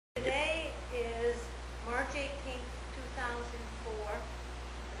March 18th, 2004,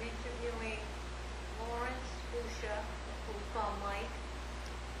 I'm interviewing Lawrence Busha, who we call Mike,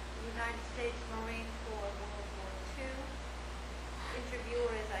 United States Marine Corps, World War II.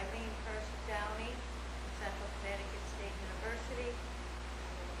 Interviewer is Eileen Hurst, Central Connecticut State University.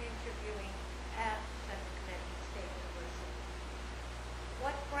 Interviewing at Central Connecticut State University.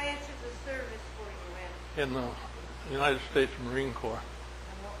 What branches of service were you in? In the United States Marine Corps.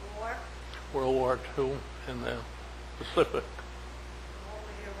 And what war? World War II in the Pacific. And what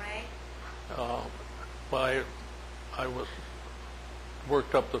was your rank? I was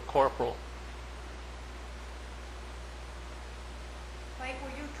worked up to corporal. Mike,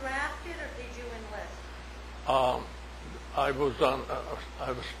 were you drafted or did you enlist? I was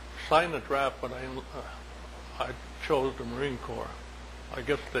signed a draft, but I chose the Marine Corps. I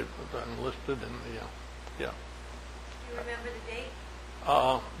guess they enlisted in the yeah. Do you remember the date?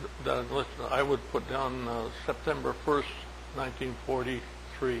 The enlisted, I would put down September 1st,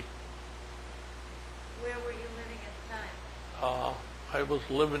 1943. Where were you living at the time? I was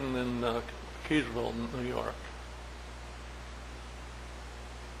living in Keysville, New York.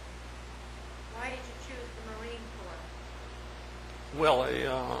 Why did you choose the Marine Corps? Well,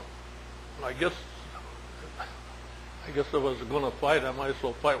 I guess if I was going to fight, I might as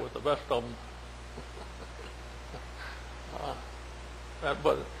well fight with the best of them.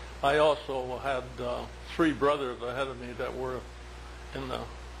 But I also had 3 brothers ahead of me that were in the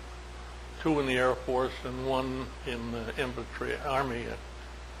 2 in the Air Force and 1 in the infantry army.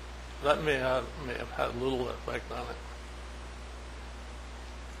 That may have had a little effect on it.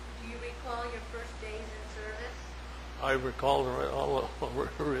 Do you recall your first days in service? I recall all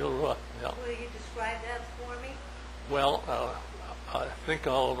real rough. Yeah. Will you describe that for me? Well, I think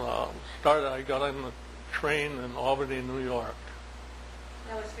I'll start. I got on the train in Albany, New York,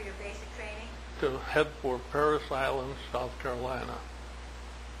 That was for your basic training? to head for Parris Island, South Carolina.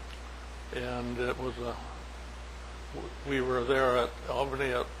 And it was we were there at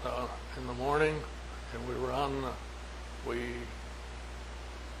Albany in the morning, and we were we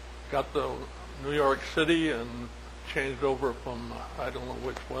got to New York City and changed over from, I don't know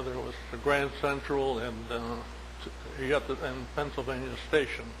whether it was to Grand Central and you got to Pennsylvania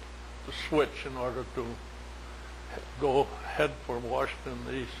Station to switch in order to go head for Washington,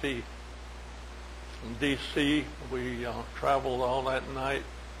 D.C. In D.C., we traveled all that night,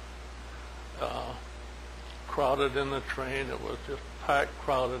 crowded in the train. It was just packed,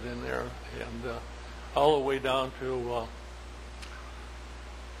 crowded in there, and all the way down to,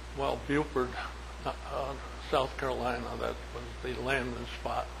 Beaufort, South Carolina. That was the landing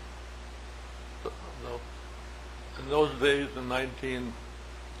spot. In those days, in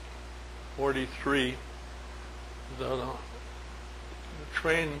 1943, the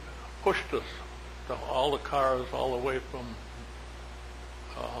train pushed us to all the cars all the way from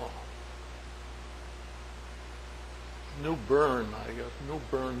New Bern,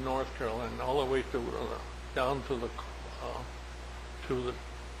 North Carolina, all the way to down to the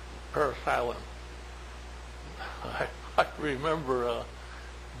Parris Island. I remember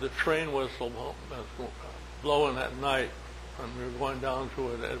the train whistle blowing at night, and we were going down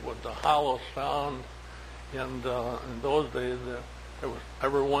to it. It was a hollow sound, and in those days, there was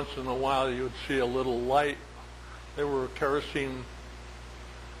every once in a while you would see a little light. There were kerosene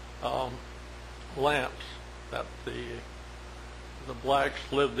lamps that the blacks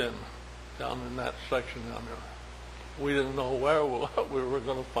lived in down in that section down there. We didn't know what we were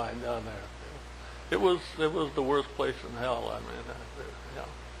going to find down there. It was the worst place in hell. I mean, yeah.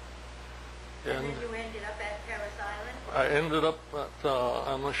 And then you ended up at Parris Island? I ended up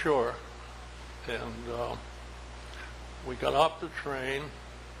on the shore, and we got off the train.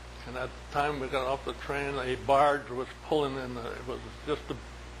 And at the time we got off the train, a barge was pulling in. It was just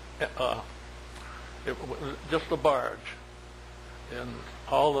a barge, and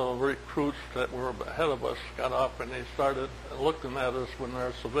all the recruits that were ahead of us got up, and they started looking at us in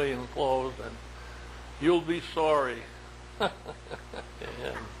our civilian clothes, and you'll be sorry.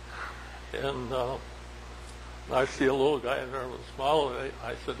 and I see a little guy in there with a smile.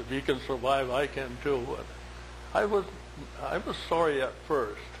 I said, if he can survive, I can too. But I was sorry at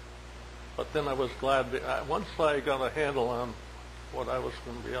first, but then I was glad. Once I got a handle on what I was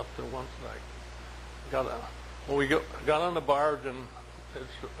going to be up to, we got on the barge, and it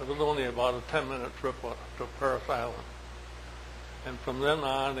was only about a 10-minute trip to Parris Island. And from then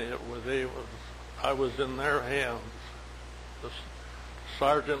on, I was in their hands. The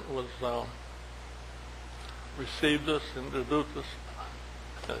sergeant received us, introduced us.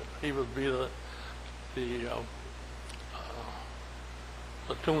 He would be the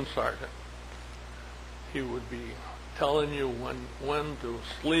platoon sergeant. he would be telling you when to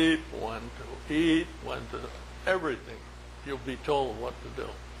sleep, when to eat, when to everything. You'll be told what to do.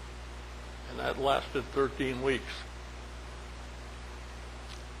 And that lasted 13 weeks.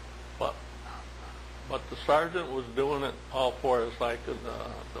 But the sergeant was doing it all for us.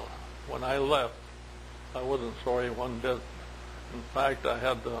 When I left, I wasn't sorry one bit. In fact, I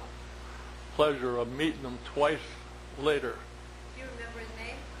had the pleasure of meeting him twice later. Do you remember his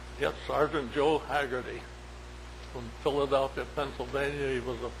name? Yes, Sergeant Joe Haggerty from Philadelphia, Pennsylvania. He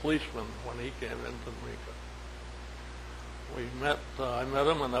was a policeman when he came into America. I met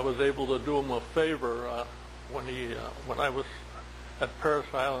him, and I was able to do him a favor when I was at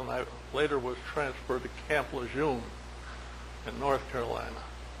Parris Island. I later was transferred to Camp Lejeune in North Carolina,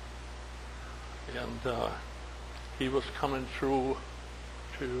 and he was coming through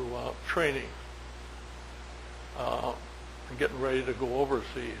to training and getting ready to go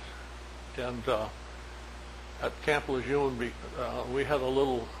overseas. And at Camp Lejeune, we had a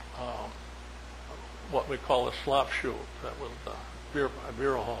little what we call a slop shoot. That was a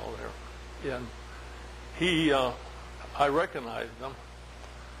beer hall there. And I recognized him,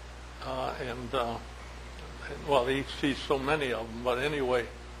 well, he sees so many of them. But anyway,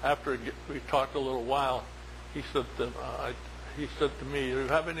 after we talked a little while, he said to me, "Do you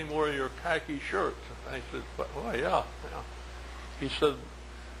have any more of your khaki shirts?" And I said, "Well, yeah." He said,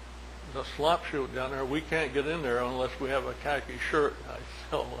 "The slop shoot down there, we can't get in there unless we have a khaki shirt."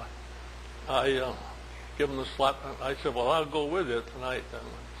 I give him the slap. I said, "Well, I'll go with you tonight." And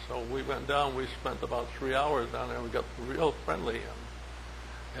so we went down. We spent about 3 hours down there. We got real friendly.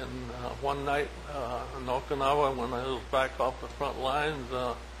 And one night in Okinawa, when I was back off the front lines,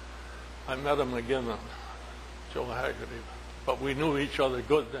 I met him again, Joe Haggerty. But we knew each other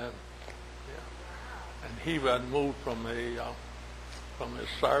good then. Yeah. And he had moved from his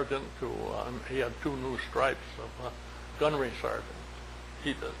sergeant to, he had 2 new stripes of gunnery sergeant.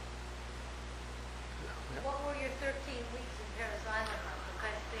 He did. Yeah. What were your 13 weeks in Parris Island? What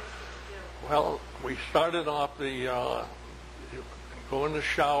kind of things did you do? Well, we started off you go in the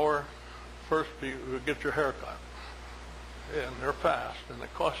shower. First, you get your hair cut. And they're fast, and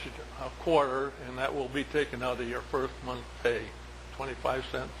it costs you a quarter, and that will be taken out of your first month's pay, 25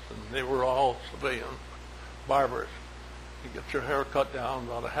 cents, and they were all civilian barbers. You get your hair cut down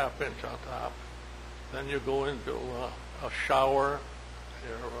about a ½ inch on top. Then you go into a shower,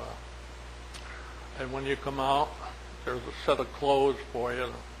 and when you come out, there's a set of clothes for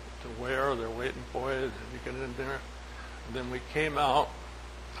you to wear. They're waiting for you, and you get in there. And then we came out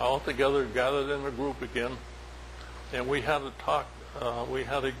all together, gathered in a group again, and we had a talk. We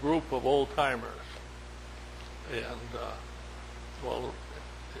had a group of old timers, and well,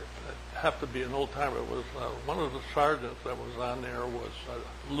 it had to be an old timer. It was one of the sergeants that was on there was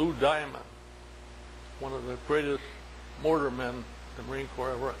Lou Diamond, one of the greatest mortarmen the Marine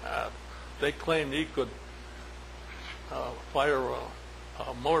Corps ever had. They claimed he could fire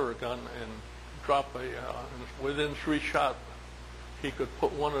a mortar gun and drop within 3 shots. He could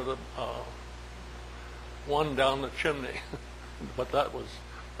put one down the chimney, but that was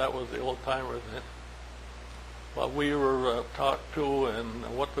the old timer then. But we were talked to and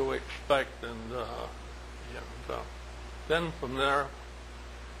what to expect, and then from there,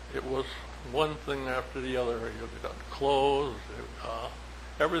 it was one thing after the other. You got clothes,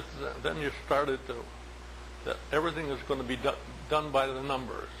 everything. Then you started that everything is going to be done by the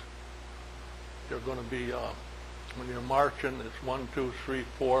numbers. You're going to be when you're marching, it's 1, 2, 3,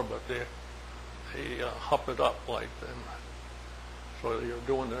 4, but they hup it up like then. So you're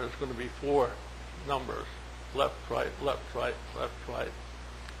doing there's going to be 4 numbers: left, right, left, right, left, right,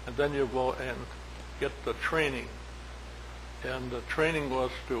 and then you go and get the training. And the training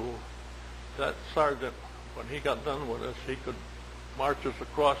was that sergeant, when he got done with us, he could march us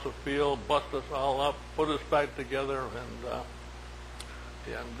across the field, bust us all up, put us back together, and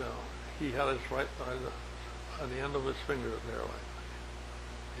he had us right on the end of his finger there.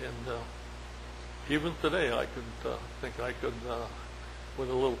 And even today, I could think I could, with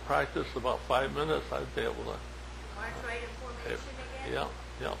a little practice, about 5 minutes, I'd be able to. March right in formation again?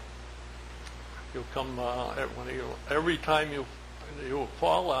 Yeah. You'll come every time you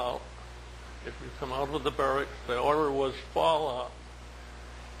fall out. If you come out of the barracks, the order was fall out,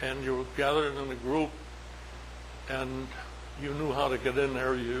 and you were gathered in a group, and you knew how to get in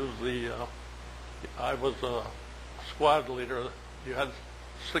there. You usually, I was a squad leader. You had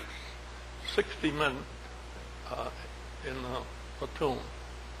 60 men in the platoon,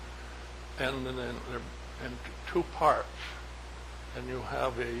 and then in 2 parts, and you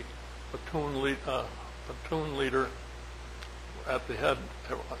have a platoon leader at the head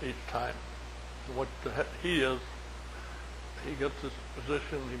each time. what he is, he gets his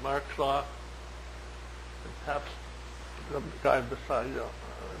position, he marks off, and taps the guy beside you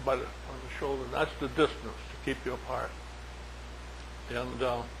on the shoulder. That's the distance to keep you apart. And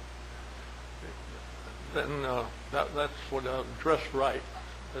then that's what dress right.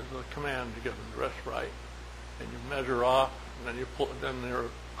 There's a command to get them dressed right, and you measure off, and then you pull. Then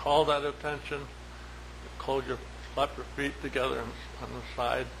you call that attention. You close your, slap your feet together on the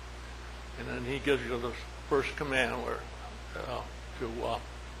side, and then he gives you the first command where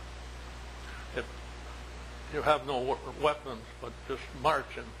if you have no weapons but just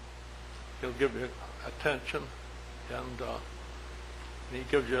marching, he'll give you attention, and he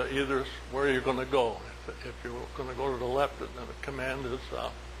gives you either where you're going to go. If you're going to go to the left, then the command is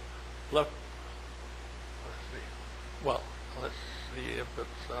left. Let's see. Well, let's see if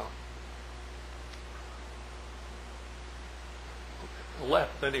it's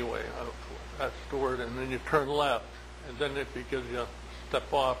left anyway. That's the word. And then you turn left. And then if he gives you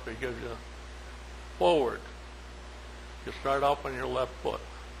step off, he gives you forward. You start off on your left foot,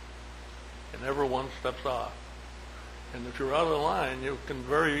 and everyone steps off. And if you're out of line, you can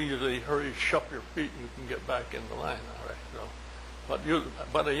very easily shove your feet, and you can get back in the line. All right. So, but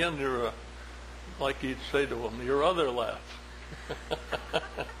by the end, you're like you'd say to him, your other left. What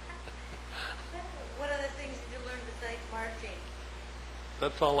other things did you learn besides marching?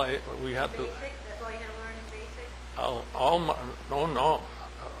 That's all we had to. Basic? That's all you had to learn in basic?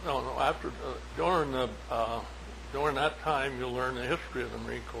 No. After during that time, you learn the history of the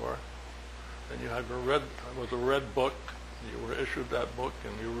Marine Corps. And you have a red book. You were issued that book,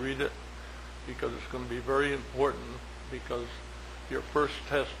 and you read it because it's going to be very important, because your first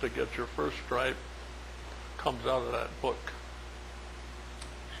test to get your first stripe comes out of that book.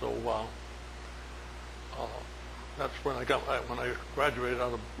 So that's when when I graduated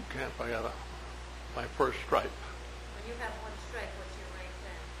out of boot camp, I got my first stripe. When you have one stripe, what's your rank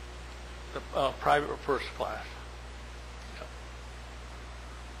then? The private first class. Yeah.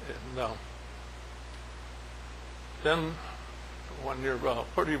 And then, when you're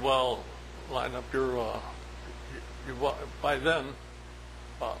pretty well lined up, by then,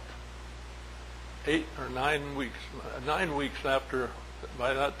 about 8 or 9 weeks, 9 weeks after,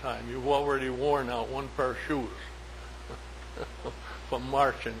 by that time, you've already worn out one pair of shoes from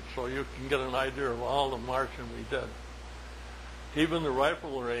marching, so you can get an idea of all the marching we did. Even the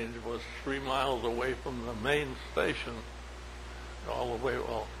rifle range was 3 miles away from the main station, all the way,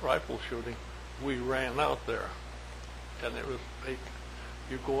 rifle shooting. We ran out there. And it was,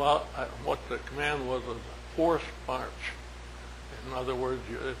 you go out, what the command was a forced march. In other words,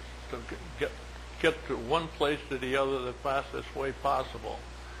 it's to get to one place to the other the fastest way possible.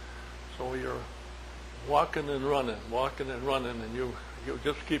 So you're walking and running, and you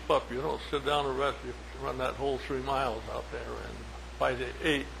just keep up. You don't sit down and rest. You run that whole 3 miles out there, and by the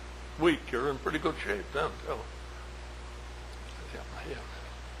 8th week, you're in pretty good shape then, too. Yeah.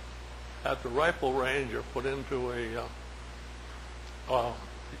 At the rifle range, you're put into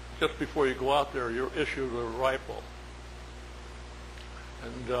just before you go out there, you're issued a rifle.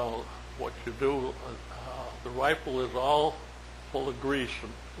 And what you do, the rifle is all full of grease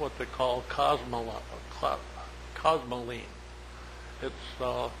and what they call cosmoline. It's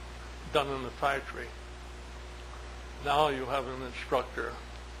done in the factory. Now you have an instructor,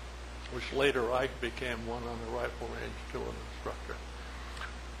 which later I became one on the rifle range too, an instructor,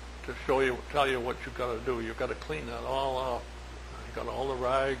 to tell you what you've got to do. You've got to clean that all off. You've got all the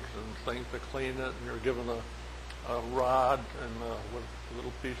rags and things to clean it, and you're given a rod and with a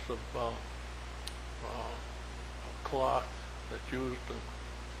little piece of cloth that's used to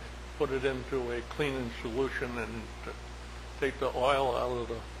put it into a cleaning solution and to take the oil out of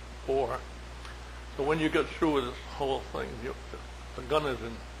the bore. So when you get through with this whole thing, the gun is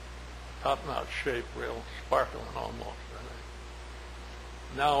in top-notch shape, real sparkling almost.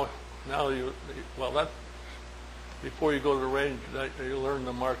 Now that's before you go to the range, you learn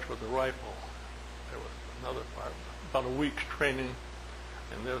to march with the rifle. There was another part, about a week's training,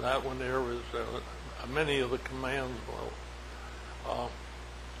 and then that one there was many of the commands.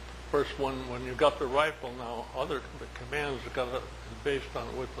 First one, when you got the rifle, now the commands is based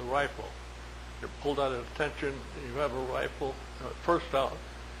on with the rifle. You're pulled out of attention. You have a rifle. First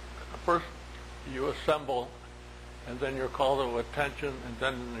you assemble, and then you're called to attention, and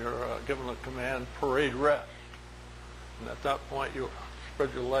then you're given a command, parade rest. And at that point, you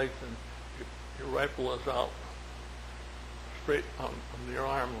spread your legs, and your rifle is out straight on your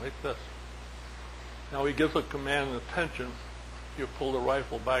arm like this. Now he gives a command, attention. You pull the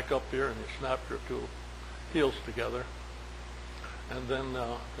rifle back up here, and you snap your two heels together. And then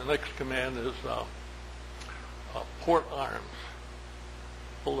the next command is port arms.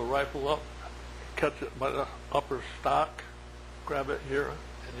 Pull the rifle up, catch it by the upper stock, grab it here,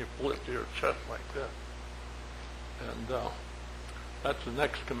 and you pull it to your chest like that. And that's the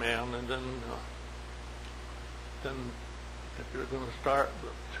next command. And then if you're going to start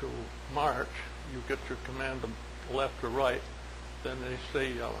to march, you get your command to left or right. Then they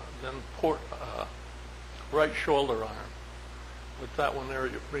say, then port right shoulder arm. With that one there,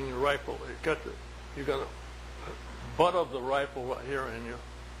 you bring your rifle. You got the butt of the rifle right here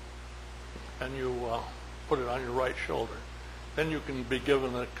and you put it on your right shoulder. Then you can be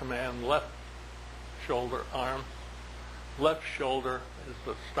given the command left shoulder arm. Left shoulder is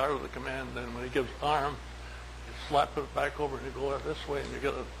the start of the command. Then when he gives arm, you slap it back over and you go this way and you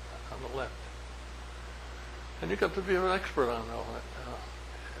get it on the left. And you got to be an expert on all that.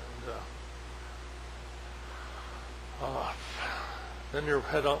 Then you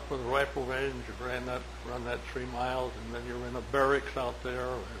head up with a rifle range. You run that 3 miles, and then you're in a barracks out there,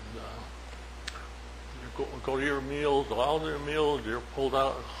 and you go to your meals. All your meals, you're pulled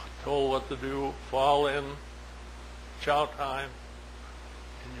out, told what to do, fall in, chow time,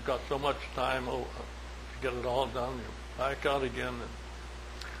 and you've got so much time to get it all done. You're back out again,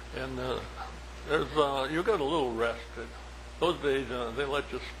 and you got a little rested. Those days they let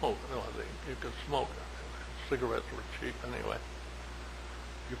you smoke. No, you could smoke. Cigarettes were cheap anyway.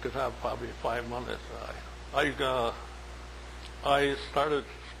 You could have probably 5 minutes. I started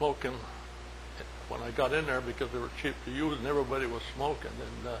smoking when I got in there because they were cheap to use and everybody was smoking.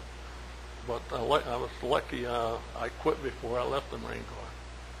 But I was lucky. I quit before I left the Marine Corps.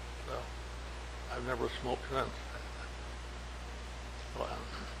 So I've never smoked since. Well,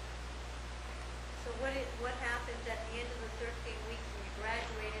 so what happened at the end of the 13 weeks when you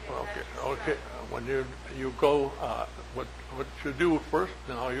graduated and got your okay. When you go, what you do first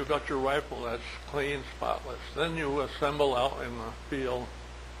now, you got your rifle that's clean, spotless. Then you assemble out in the field.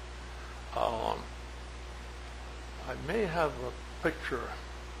 I may have a picture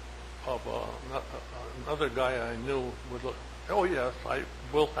of another guy I knew. Oh yes, I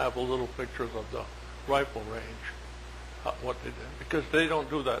will have a little pictures of the rifle range, what they did, because they don't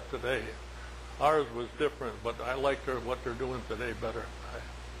do that today. Ours was different, but I like what they're doing today better.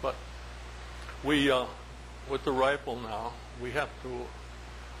 But we, with the rifle now, we have to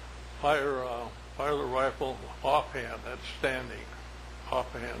fire the rifle offhand. That's standing,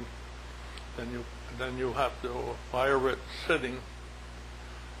 offhand. Then you have to fire it sitting,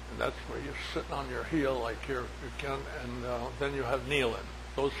 and that's where you're sitting on your heel like here you can, and then you have kneeling.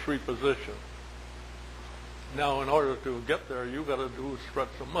 Those 3 positions. Now, in order to get there, you got to stretch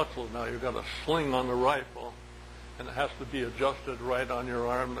some muscles. Now, you got a sling on the rifle, and it has to be adjusted right on your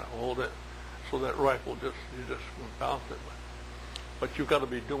arm to hold it, so that rifle you just bounce it. But you got to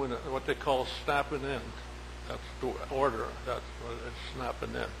be doing it what they call snapping in. That's the order. That's what it's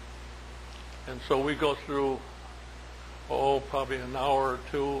snapping in. And so we go through probably an hour or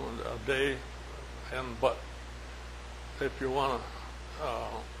 2 a day, but if you want to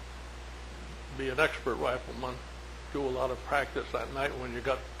be an expert rifleman, do a lot of practice at night when you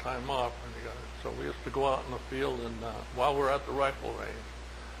got time off. So we used to go out in the field and while we're at the rifle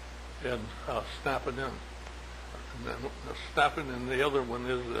range and snapping in. And then snapping in, the other one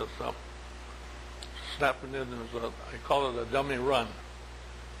is this. Snapping in is I call it a dummy run.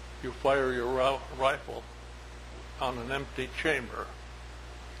 You fire your rifle on an empty chamber,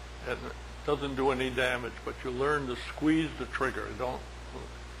 and it doesn't do any damage, but you learn to squeeze the trigger. Don't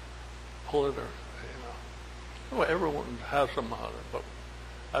pull it, well, everyone has some on it, but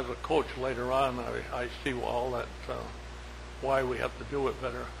as a coach later on, I see all that, why we have to do it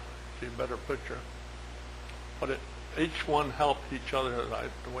better, see a better picture. But each one helped each other,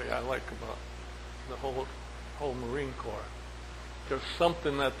 the way I like about the whole Marine Corps. There's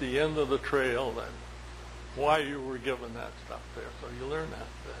something at the end of the trail that why you were given that stuff there, so you learn that.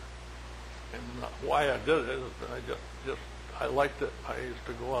 And why I did it is I liked it. I used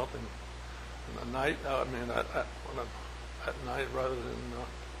to go out in the night, at night rather than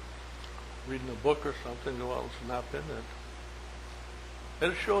reading a book or something, go out and snap in it.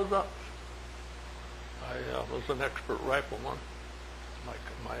 And it shows up. I was an expert rifleman.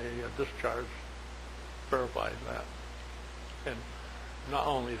 My discharge verified that. And not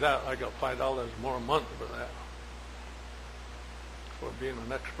only that, I got $5 more a month for that, for being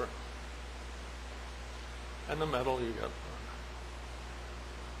an expert. And the medal you got.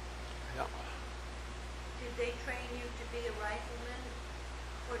 Yeah. Did they train you to be a rifleman,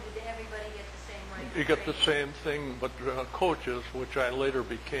 or did everybody get the same rifle? You get the same thing, but coaches, which I later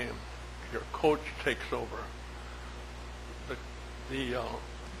became, your coach takes over. the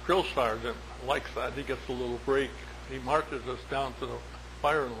drill sergeant likes that. He gets a little break. He marches us down to the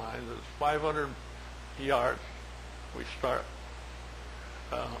firing line. It's 500 yards. We start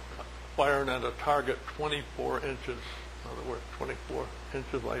firing at a target 24 inches. In other words, 24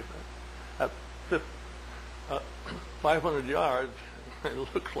 inches like that. At 500 yards, it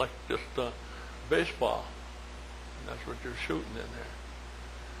looks like just a baseball. And that's what you're shooting in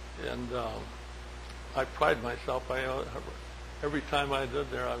there. And I pride myself. Every time I did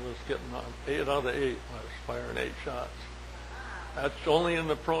there, I was getting 8 out of 8. I was firing 8 shots. That's only in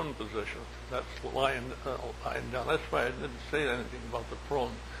the prone position. That's lying down. That's why I didn't say anything about the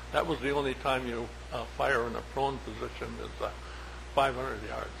prone. That was the only time you fire in a prone position is 500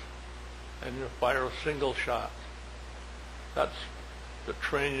 yards. And you fire a single shot. That's to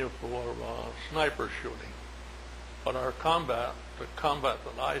train you for sniper shooting. But our combat, the combat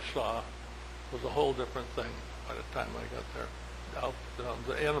that I saw, was a whole different thing by the time I got there.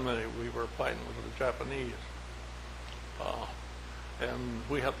 The enemy we were fighting was the Japanese. And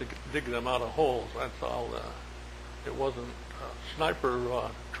we had to dig them out of holes. That's all. It wasn't sniper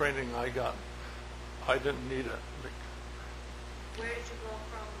training I got. I didn't need it. Where did you go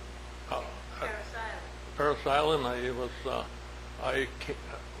from Parris Island? Parris Island, I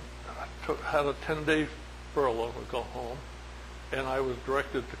had a 10-day furlough to go home, and I was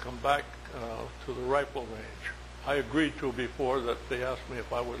directed to come back to the rifle range. I agreed to before that they asked me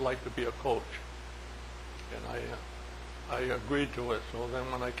if I would like to be a coach, and I agreed to it. So then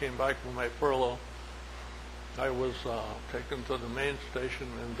when I came back from my furlough, I was taken to the main station,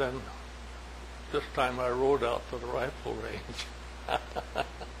 and then this time I rode out to the rifle range.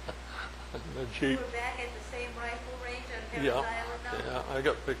 The Jeep. You were back at the same rifle range on Parris Island now? Yeah, I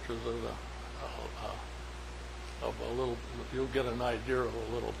got pictures of a little. You'll get an idea of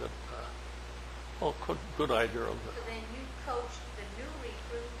a little bit. Good idea of it. So then you coached the new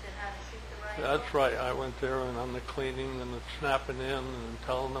recruits and how to shoot the rifle? That's right. I went there and on the cleaning and the snapping in and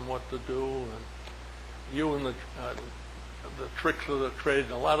telling them what to do, and you and the tricks of the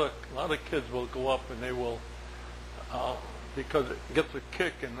trade. A lot of kids will go up and they will because it gets a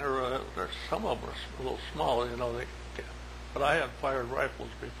kick, and there's some of them are a little smaller, you know. But I had fired rifles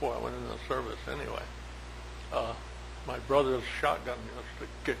before I went into the service anyway. My brother's shotgun used to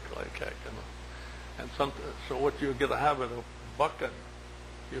kick like heck, and so what you get a habit of bucking,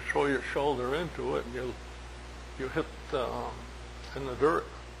 you throw your shoulder into it, and you hit in the dirt.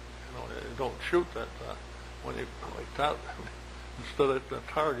 You know, you don't shoot that when you like that instead of the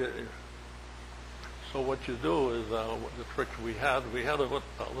target. So what you do is the tricks we had a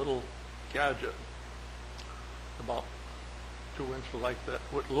little gadget about 2 inches like that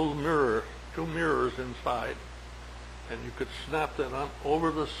with little mirror, 2 mirrors inside, and you could snap that on over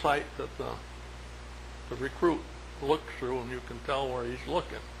the sight that the recruit looks through, and you can tell where he's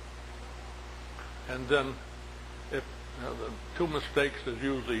looking. And then if the 2 mistakes is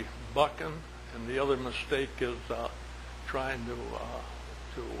usually bucking, and the other mistake is trying to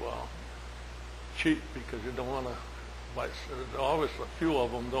cheat, because you don't want to. Always a few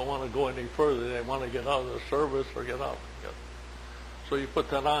of them don't want to go any further. They want to get out of the service or get out. So you put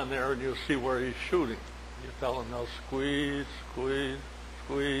that on there, and you'll see where he's shooting. You tell him now, squeeze, squeeze,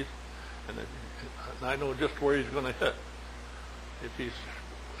 squeeze, and I know just where he's going to hit. If he's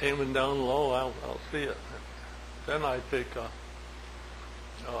aiming down low, I'll see it. Then I take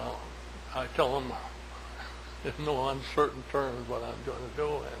I tell him in no uncertain terms what I'm going to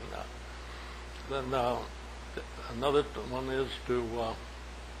do, and then another one is to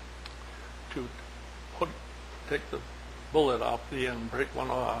take the bullet off the end, break one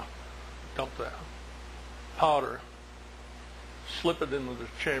off, dump the powder, slip it into the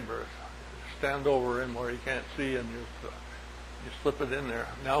chamber, stand over him where he can't see, and you slip it in there.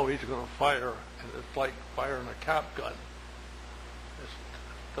 Now he's going to fire, and it's like firing a cap gun.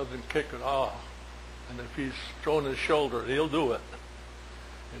 It doesn't kick at all. And if he's throwing his shoulder, he'll do it.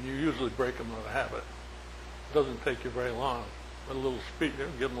 And you usually break him of a habit. It doesn't take you very long. With a little speech, you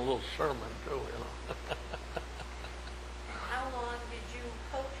give him a little sermon too, you know. How long did you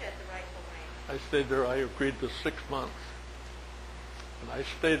coach at the rifle range? I stayed there. I agreed to 6 months, and I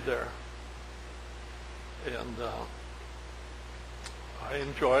stayed there. And I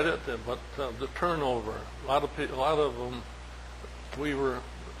enjoyed it, but the turnover. A lot of them. We were.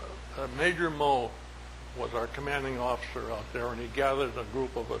 Major Mo was our commanding officer out there, and he gathered a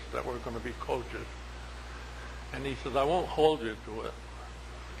group of us that were going to be coaches. And he said, "I won't hold you to it.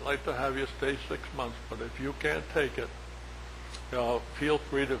 I'd like to have you stay 6 months, but if you can't take it, feel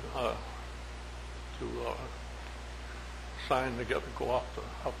free to sign to go up to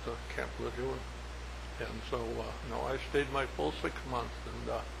Camp Lejeune." And so, I stayed my full 6 months,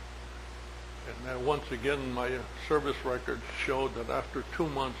 and then once again, my service record showed that after 2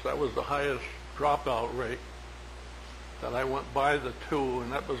 months, that was the highest dropout rate, that I went by the 2,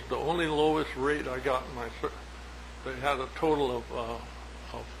 and that was the only lowest rate I got in my They had a total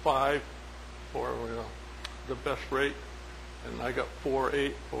of 5 for the best rate, and I got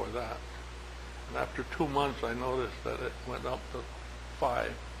 4.8 for that. And after 2 months, I noticed that it went up to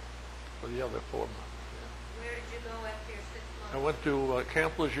 5 for the other 4 months. Yeah. Where did you go after your 6 months? I went to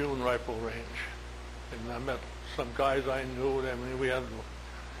Camp Lejeune Rifle Range, and I met some guys I knew. I mean, we had,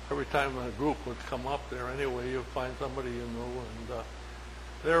 every time a group would come up there anyway, you'd find somebody you knew. And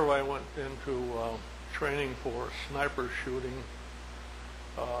there I went into training for sniper shooting,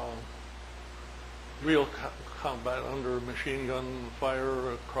 real combat under machine gun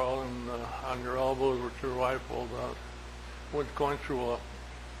fire, crawling on your elbows with your rifle. Going through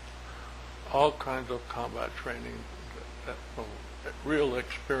all kinds of combat training, real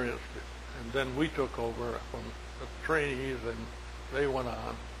experience. And then we took over from the trainees, and they went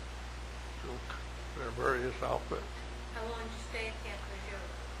on to their various outfits. How long did you stay at Camp Lejeune?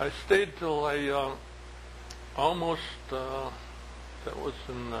 I stayed till I almost, that was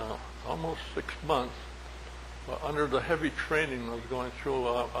in almost 6 months. Under the heavy training, I was going through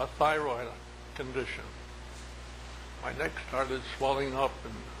a thyroid condition. My neck started swelling up,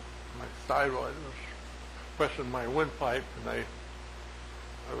 and my thyroid was pressing my windpipe, and I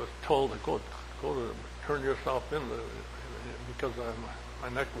was told to go to turn yourself in because my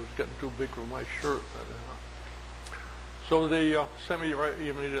neck was getting too big for my shirt. So they sent me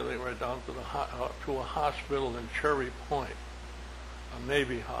immediately right down to a hospital in Cherry Point, a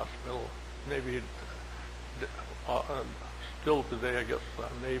Navy hospital. Navy, still today, I guess,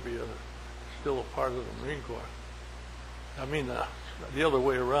 Navy is still a part of the Marine Corps. I mean, the other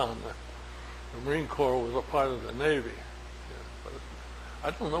way around. The Marine Corps was a part of the Navy. Yeah, but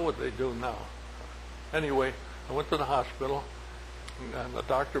I don't know what they do now. Anyway, I went to the hospital, and a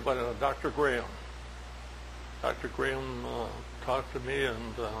doctor by Dr. Graham. Dr. Graham talked to me,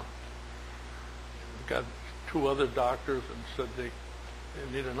 and got 2 other doctors, and said they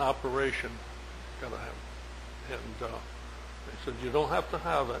need an operation. Gotta have it. And they said, you don't have to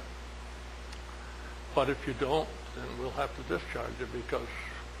have it, but if you don't, then we'll have to discharge you because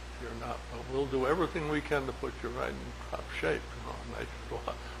you're not. But we'll do everything we can to put you right in top shape. And I said, well,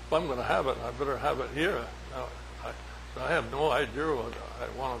 if I'm going to have it, I better have it here. I have no idea what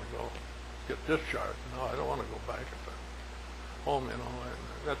I wanted to go get discharged. No, I don't want to go back to home. And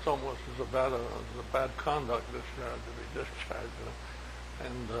that's almost as a bad conduct discharge to be discharged.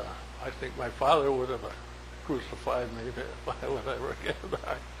 And I think my father would have crucified me if I would ever get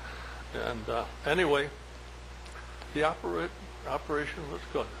back. And anyway, the operation was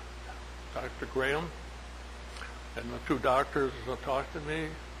good. Dr. Graham and the 2 doctors talked to me,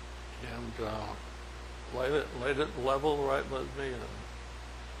 and laid it level right with me,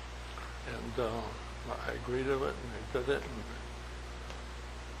 and I agreed to it, and I did it. And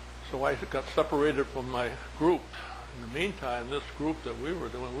so I got separated from my group. In the meantime, this group that we were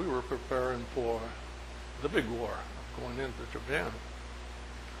doing, we were preparing for the big war, going into Japan.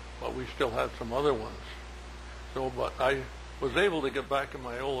 But we still had some other ones. So, but I was able to get back in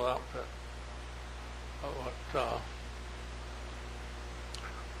my old outfit. But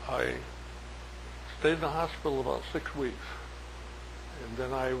I stayed in the hospital about 6 weeks. And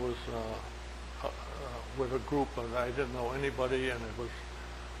then I was with a group, and I didn't know anybody, and it was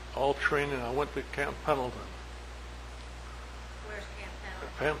all training. I went to Camp Pendleton. Where's Camp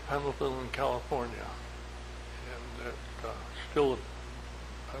Pendleton? Camp Pendleton in California. And it's still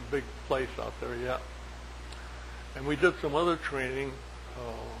a big place out there yet. And we did some other training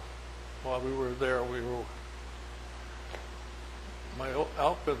while we were there. My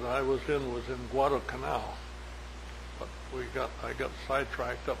outfit that I was in Guadalcanal, but I got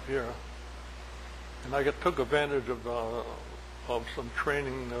sidetracked up here, and I took advantage of some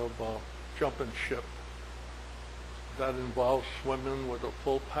training of jumping ship. That involves swimming with a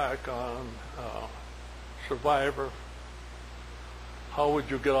full pack on, survivor. How would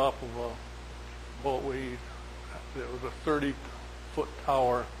you get off of a boat? There was a 30-foot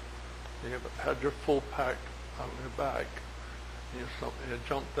tower. You had your full pack on your back. You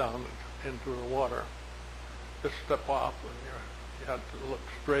jump down into the water. Just step off, and you had to look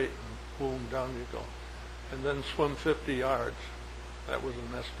straight, and boom, down you go. And then swim 50 yards. That was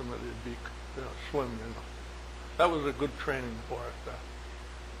an estimate. It'd be swim. That was a good training for it.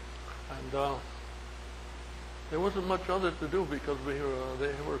 And there wasn't much other to do because they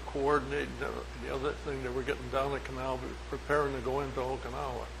were coordinating the other thing. They were getting down the canal, preparing to go into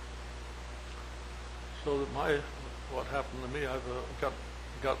Okinawa. So that what happened to me, I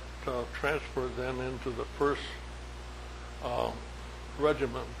got transferred then into the first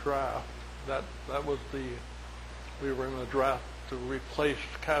regiment draft. That was we were in a draft to replace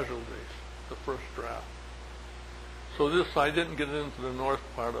casualties, the first draft. So I didn't get into the north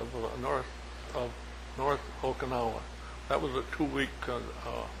part of North Okinawa. That was a 2-week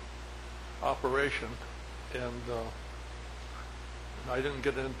operation, and I didn't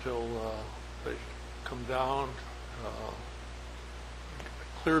get in until they come down,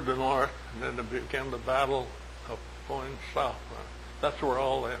 cleared the north, and then it began the battle of going south. That's where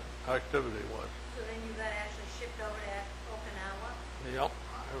all the activity was. So then you got actually shipped over to Okinawa? Yep.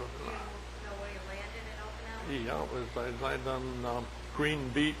 Do you know where you landed in Okinawa? Yeah, I landed on Green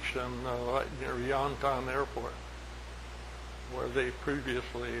Beach and right near Yontan Airport, where they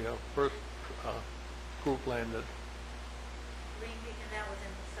previously first group landed. Green Beach, and that was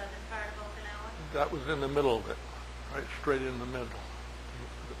in the southern part of Okinawa? That was in the middle of it, right straight in the middle.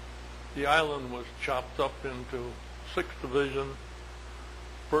 The island was chopped up into 6th Division,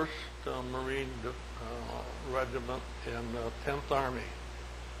 1st Marine Regiment, and 10th Army.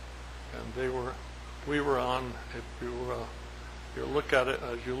 And we were on, if you look at it,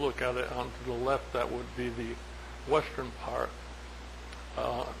 as you look at it onto the left, that would be the western part.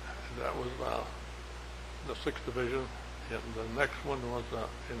 That was the 6th Division, and the next one was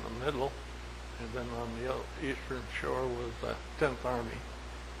in the middle, and then on the eastern shore was the 10th Army.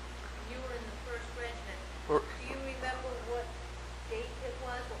 You were in the 1st Regiment. First, Do you remember what date it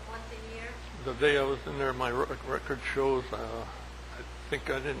was, what month and year? the day I was in there, my record shows, I think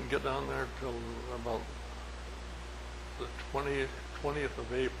I didn't get down there till about the 20th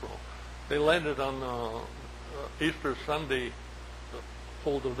of April. They landed on Easter Sunday, the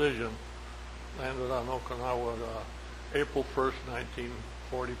full division landed on Okinawa April 1st,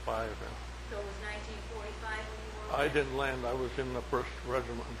 1945. So it was 1945 when you were I didn't land. I was in the 1st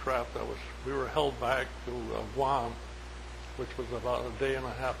Regiment draft. We were held back to Guam, which was about a day and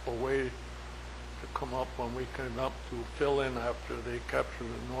a half away to come up when we came up to fill in after they captured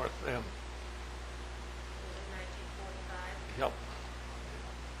the north end. It was 1945? Yep.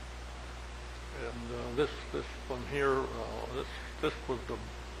 And this one here, this was the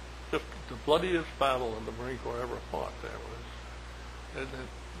bloodiest battle in the Marine Corps ever fought. There was, and it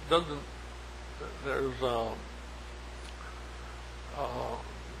doesn't. There's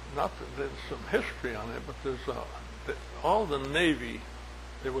there's some history on it, but there's all the Navy.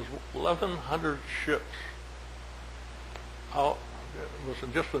 There was 1,100 ships out. It was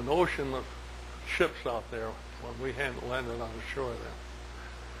just an ocean of ships out there when we landed on the shore there.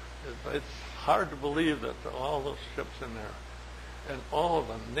 It's hard to believe that all those ships in there, and all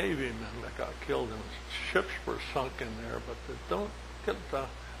the Navy men that got killed, and ships were sunk in there, but they don't get.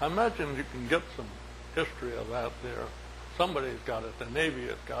 I imagine you can get some history of that there. Somebody's got it. The Navy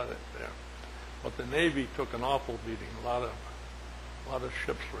has got it there, but the Navy took an awful beating. A lot of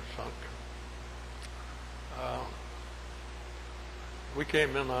ships were sunk. We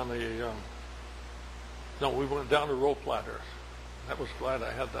came in on we went down to rope ladders. I was glad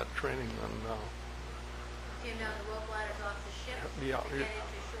I had that training. And came down the rope ladders off the ship yeah, to get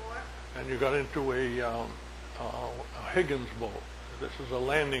into shore? And you got into a Higgins boat. This is a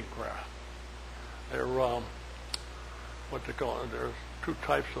landing craft. They're what they call it. There's 2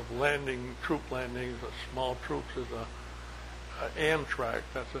 types of troop landings. The small troops is an Amtrak.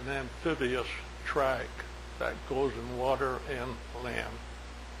 That's an amphibious track that goes in water and land.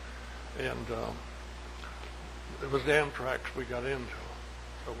 And it was Amtraks we got into.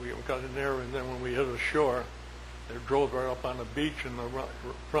 So we got in there, and then when we hit ashore, they drove right up on the beach, and the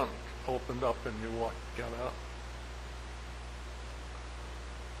front opened up, and you got out.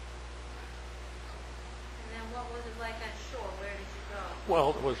 And then what was it like on shore? Where did you go?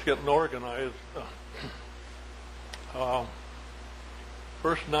 Well, it was getting organized.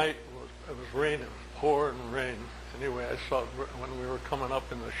 First night, it was raining, pouring rain. Anyway, I saw when we were coming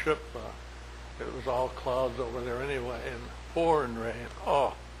up in the ship, it was all clouds over there anyway, and pouring rain.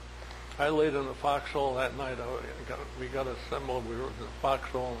 Oh, I laid in the foxhole that night. We got assembled. We were in the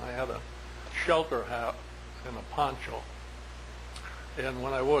foxhole, and I had a shelter hat and a poncho. And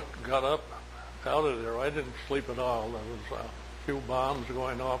when I got up out of there, I didn't sleep at all. There was a few bombs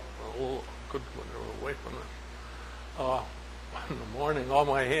going off. Good when they were away from us. In the morning, all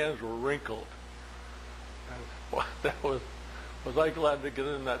my hands were wrinkled. And that was I glad to get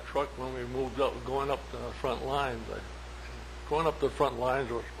in that truck when we moved up, going up the front lines. Going up the front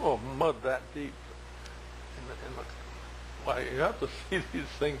lines was mud that deep. Why you have to see these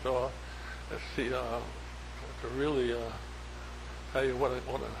things to really tell you what a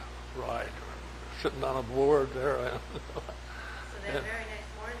ride. sitting on a board there. So that very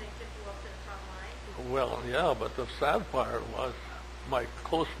next morning they took you up to the front line? Well, yeah, but the sad part was my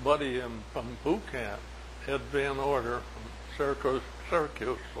close buddy from boot camp, Ed Van Order from Syracuse.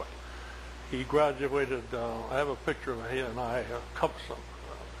 He graduated. I have a picture of he and I, a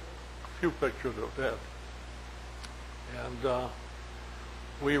few pictures of Ed. And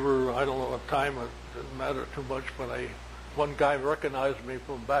we were, I don't know what time, it didn't matter too much, but one guy recognized me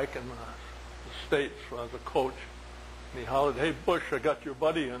from back in the States as a coach. And he hollered, "Hey, Bush, I got your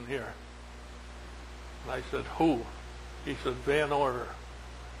buddy in here." And I said, "Who?" He said, "Van Order."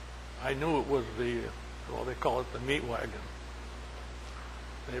 I knew it was well, they call it the meat wagon.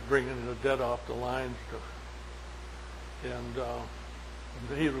 They bring in the dead off the lines. And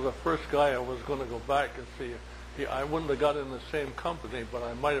he was the first guy I was going to go back and see. I wouldn't have got in the same company, but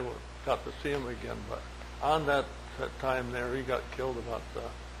I might have got to see him again. But on that time there, he got killed about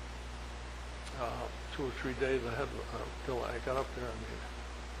 2 or 3 days ahead until I got up there. I mean,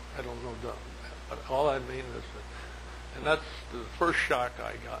 I don't know, but all I mean is that, and that's the first shock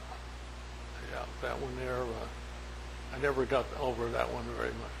I got. Yeah, that one there, I never got over that one very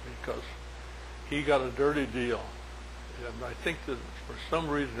much because he got a dirty deal. And I think that for some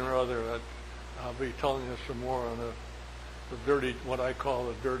reason or other, that I'll be telling you some more on the dirty, what I call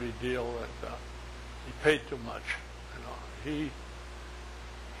the dirty deal, that he paid too much. You know,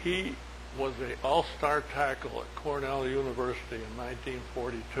 he was an all-star tackle at Cornell University in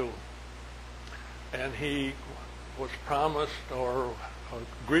 1942, and he was promised or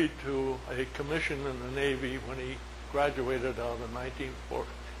agreed to a commission in the Navy when he graduated out in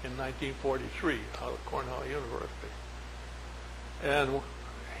 1943 out of Cornell University. And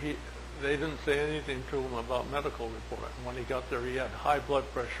they didn't say anything to him about medical report. And when he got there, he had high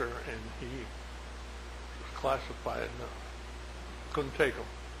blood pressure, and he was classified. Couldn't take him.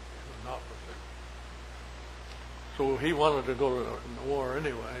 He was an officer. So he wanted to go to the war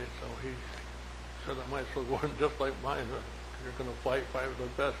anyway. So he said, "I might as well go in just like mine. You're going to fight the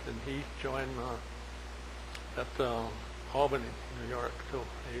best." And he joined at Albany, New York, too.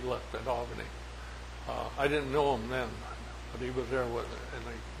 He left at Albany. I didn't know him then, but he was there in the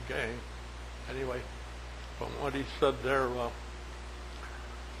gang. Anyway, from what he said there,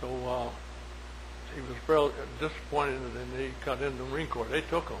 he was very disappointed, and he got into the Marine Corps. They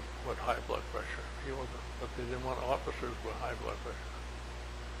took him with high blood pressure. He wasn't, but they didn't want officers with high blood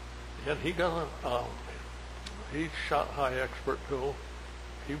pressure. And he got he shot high expert too.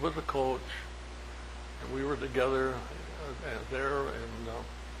 He was a coach, and we were together there and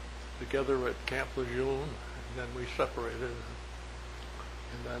together at Camp Lejeune, and then we separated.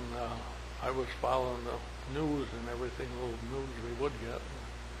 And then I was following the news and everything, little news we would get.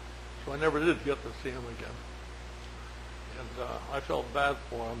 So I never did get to see him again. And I felt bad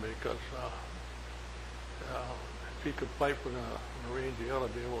for him because if he could fight for the Marines, he ought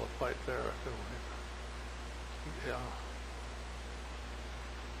to be able to fight there too. Yeah.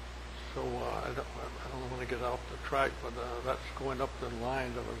 So I don't want to get off the track, but that's going up the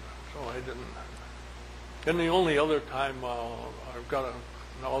line. So I didn't. And the only other time I've got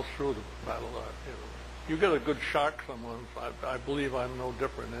all through the battle, you get a good shock someone. I believe I'm no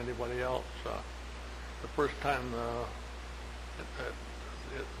different than anybody else. The first time it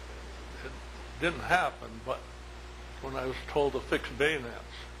didn't happen, but when I was told to fix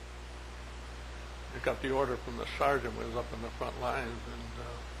bayonets, I got the order from the sergeant who was up in the front lines, and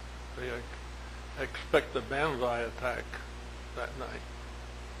they expect the banzai attack that night.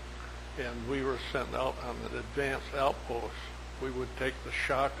 And we were sent out on an advanced outpost. We would take the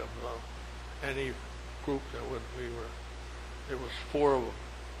shock of any group that there was four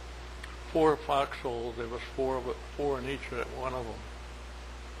foxholes. There was four in each one of them.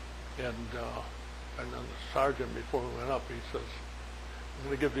 And then the sergeant, before we went up, he says, "I'm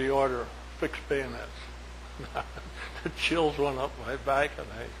going to give the order, fix bayonets." The chills went up my back, and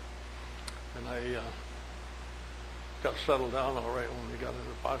I got settled down all right when we got into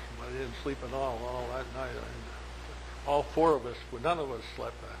the box. I didn't sleep at all that night. All four of us, none of us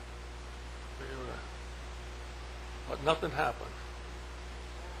slept. But nothing happened.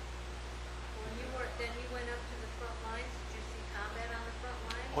 Then you went up to the front lines. Did you see combat on the front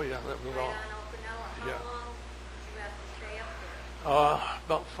lines? Oh yeah, that was right all. on Okinawa. How Yeah. long did you have to stay up there?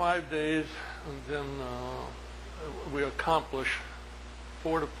 About 5 days, and then we accomplished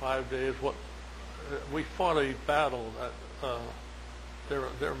 4 to 5 days. We fought a battle that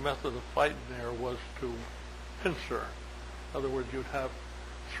their method of fighting there was to pincer. In other words, you'd have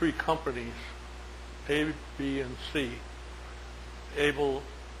 3 companies, A, B, and C. Able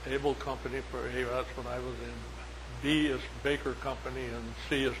Company for A, that's what I was in. B is Baker Company, and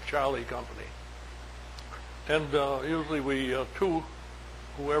C is Charlie Company. And usually we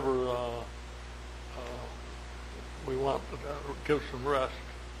whoever we want to give some rest,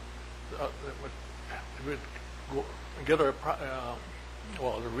 we'd get our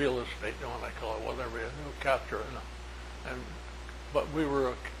the real estate, you want to call it, whatever, capture it. But we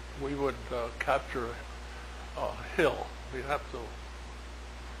would capture a hill. We'd have to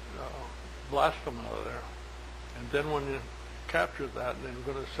blast them out of there. And then when you capture that, then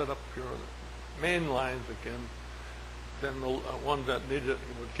you're going to set up your main lines again. Then the one that needed it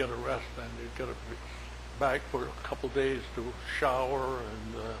would get a rest, and you'd get it back for a couple days to shower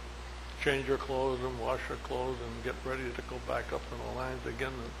and change your clothes and wash your clothes and get ready to go back up in the lines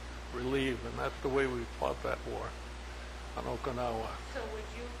again and relieve. And that's the way we fought that war on Okinawa. So would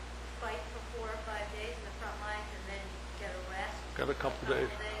you fight for 4 or 5 days in the front lines and then get a rest? Got a couple days.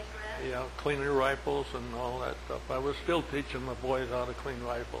 Rest? Yeah, clean your rifles and all that stuff. I was still teaching my boys how to clean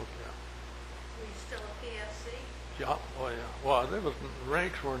rifles. Yeah. Were you still a PFC? Yeah. Oh yeah. Well,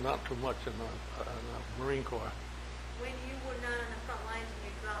 ranks were not too much in the Marine Corps. When you were not on the front lines and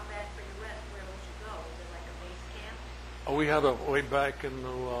you dropped back for your rest, where would you go? Was it like a base camp? Oh, we had a way back in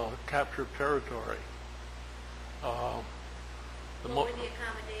the captured territory. What were the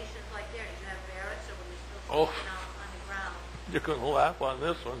accommodations like there? Did you have barracks, or were you still sleeping on the ground? You're going to laugh on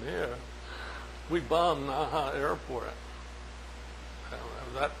this one here. We bombed Naha Airport.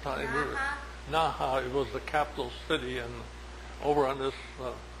 At that time, Naha, it was the capital city, and over on this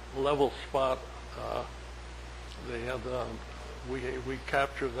level spot, they had we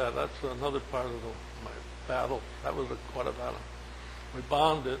captured that. That's another part of my battle. That was quite a battle. We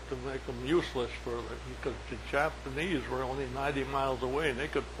bombed it to make them useless because the Japanese were only 90 miles away, and they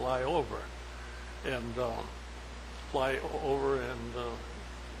could fly over and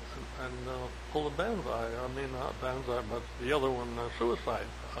pull the banzai. I mean, not banzai, but the other one, suicide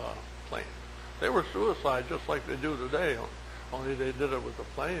plane. They were suicide just like they do today, only they did it with the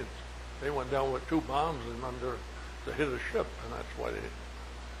planes. They went down with 2 bombs and under to hit a ship, and that's why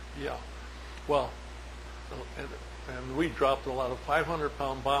they, yeah. Well, and we dropped a lot of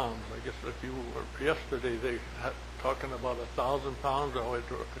 500-pound bombs. I guess if you were yesterday, they had talking about 1,000 pounds all the way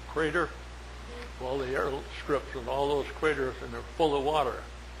to a crater. Well, the air strips and all those craters, and they're full of water.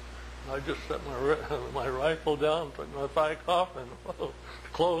 And I just set my rifle down, took my back off, and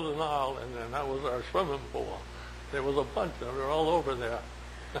clothes and all, and then that was our swimming pool. There was a bunch of them. They were all over there.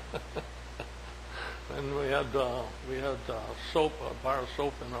 And we had soap, a bar of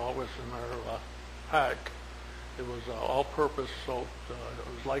soap, and always in our pack. It was all-purpose soap. It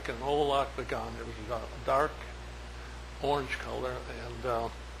was like an old octagon. It was a dark orange color,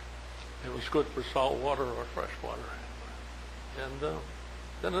 and it was good for salt water or fresh water. And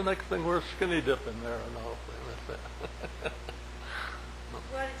then the next thing, we're skinny dipping there and all.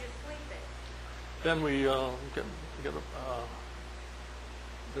 Where did you sleep in? Then we get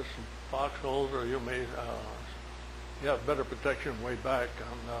there's some foxholes, or you may have better protection way back.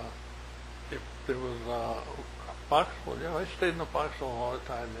 And if there was a foxhole, yeah, I stayed in the foxhole all the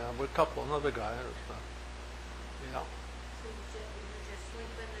time. Yeah, with a couple another guy and stuff. Yeah. So you just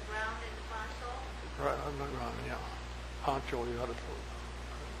sleep in the ground in the foxhole? Right on the ground, yeah. Poncho, you had to put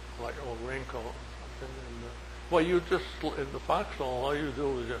like a raincoat or something. And, well, you just in the foxhole, all you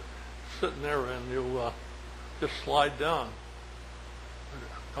do is just sit in there and you just slide down.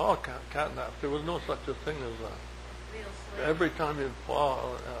 Oh, catnap. There was no such a thing as Real sleep. every time you'd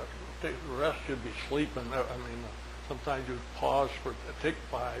fall, take a rest, you'd be sleeping. I mean, sometimes you'd pause for take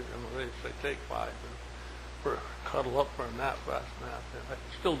 5, and they say take 5, and cuddle up for a nap, fast nap. And I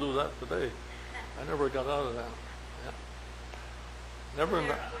still do that today. I never got out of that. Yeah. Never. Were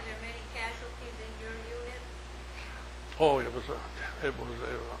there many casualties in your unit? Oh,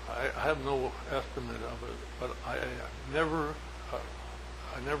 I have no estimate of it, but I never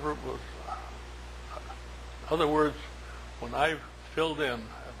was. In other words, when I filled in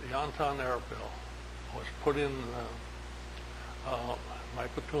at the Yantan Airfield, I was put in my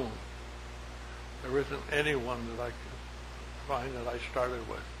platoon. There isn't anyone that I could find that I started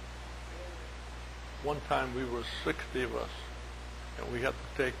with. One time we were 60 of us, and we had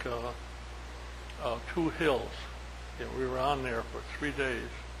to take 2 hills. And we were on there for 3 days,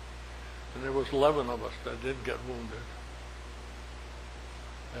 and there was 11 of us that did get wounded.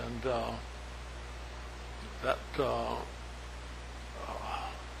 And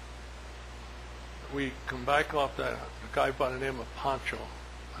we come back off that, a guy by the name of Pancho.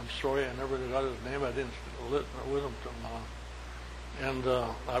 I'm sorry I never got his name. I didn't live with him too long. And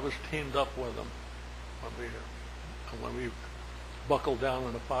I was teamed up with him when we buckled down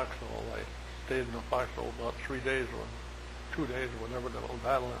in the foxhole. I stayed in the foxhole about 3 days, 2 days, whenever the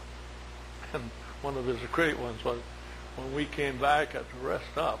battle. And one of his great ones was when we came back at the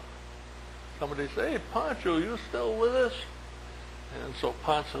rest up, somebody said, "Hey, Pancho, you still with us?" And so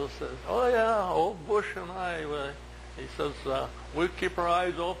Pancho says, "Oh yeah, old Bush and I," he says, "we keep our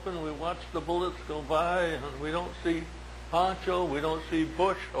eyes open, we watch the bullets go by, and we don't see Pancho, we don't see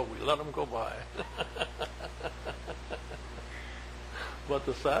Bush, oh, we let them go by." But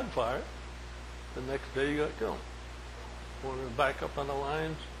the sad part, the next day you got killed. When we were back up on the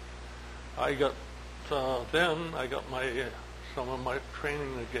lines, I got my some of my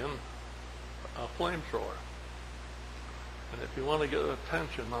training again, a flamethrower. And if you want to get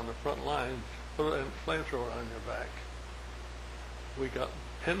attention on the front lines, put a flamethrower on your back. We got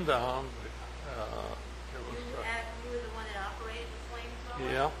pinned down. You were the one that operated the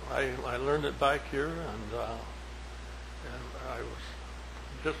flamethrower? Yeah, I learned it back here, and I was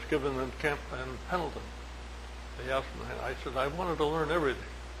just given in camp in Pendleton. They asked me, I said I wanted to learn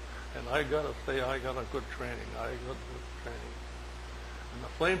everything, and I got to say I got a good training. And the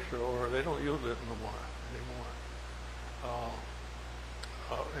flamethrower, they don't use it anymore.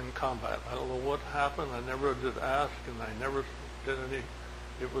 In combat. I don't know what happened. I never did ask, and I never did any.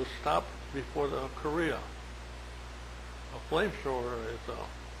 It was stopped before the Korea. A flamethrower is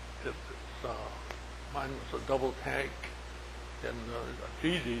mine was a double tank, and it's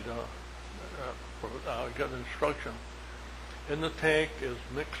easy to get instruction. In the tank is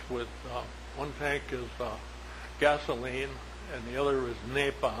mixed with one tank is gasoline, and the other is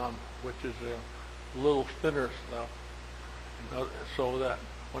napalm, which is a little thinner stuff. So that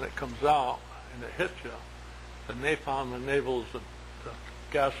when it comes out and it hits you, the napalm enables the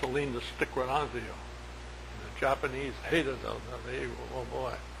gasoline to stick right onto you. And the Japanese hated them. Oh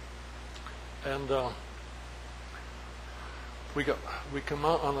boy! And we come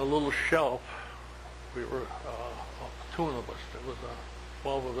out on a little shelf. We were a platoon of us. There was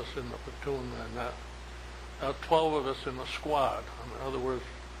 12 of us in the platoon, and 12 of us in the squad. In other words,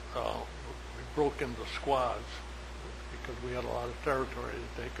 we broke into squads, because we had a lot of territory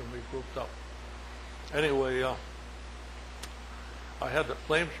to take, and we grouped up. Anyway, I had the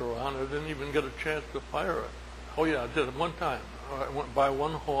flamethrower on. I didn't even get a chance to fire it. Oh yeah, I did it one time. I went by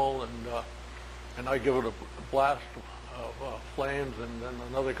one hole, and I give it a blast of flames, and then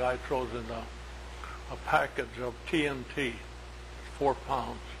another guy throws in a package of TNT, 4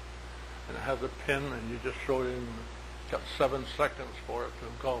 pounds, and it has a pin, and you just throw it in. Got 7 seconds for it to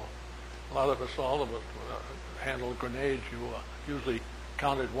go. A lot of us, all of us, handled grenades. You usually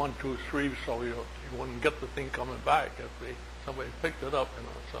counted 1, 2, 3, so you wouldn't get the thing coming back if somebody picked it up.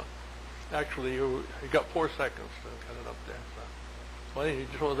 So actually, you got 4 seconds to get it up there. So well, you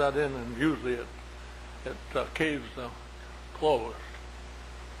throw that in, and usually it caves closed.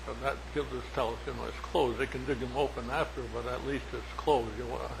 So that gives us tells it's closed. They can dig them open after, but at least it's closed. You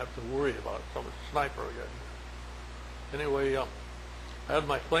won't have to worry about some sniper again. Anyway. I had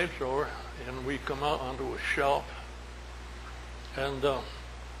my flamethrower, and we come out onto a shelf, and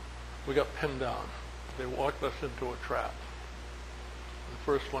we got pinned down. They walked us into a trap. The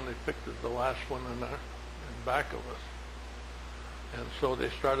first one they picked is the last one in back of us. And so they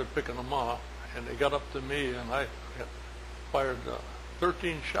started picking them off, and they got up to me, and I fired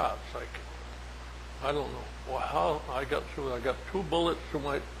 13 shots. I don't know how I got through. I got 2 bullets through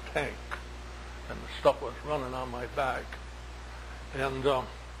my tank, and the stuff was running on my back. And there were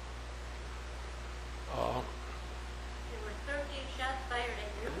 13 shots fired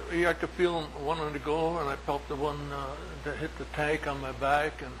at you? I could feel them wanting to go, and I felt the one that hit the tank on my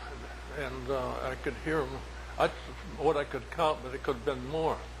back, and I could hear them. That's what I could count, but it could have been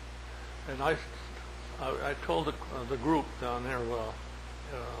more. And I told the group down there,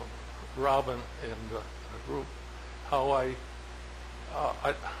 Robin and the group, how I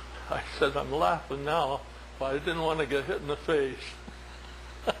said, I'm laughing now, but I didn't want to get hit in the face.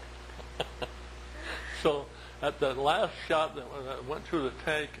 So at that last shot that went through the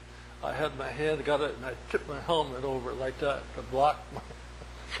tank, I had my hand, got it, and I tipped my helmet over like that to block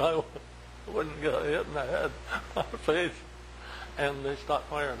so I wouldn't get hit in the head, face. And they stopped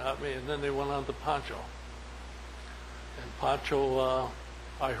firing at me, and then they went on to Pancho. And Pancho,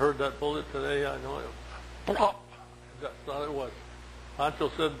 I heard that bullet today, I know it, plop, that's all it was. Pancho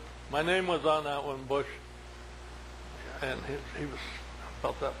said, my name was on that one, Bush. And he was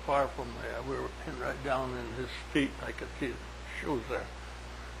about that far from me. We were pinned right down in his feet. I could see his shoes there.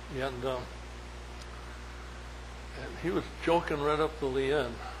 And he was joking right up to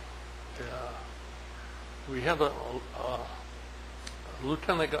Lejeune. We had a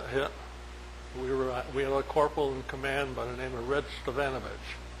lieutenant got hit. We had a corporal in command by the name of Red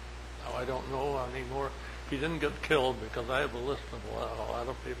Stavanovich. Now I don't know anymore. He didn't get killed because I have a list of a lot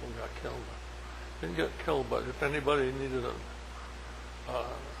of people got killed. Didn't get killed, but if anybody needed a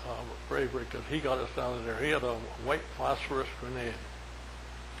bravery, because he got us out of there. He had a white phosphorus grenade.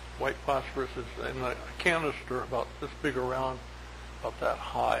 White phosphorus is in a canister about this big around, about that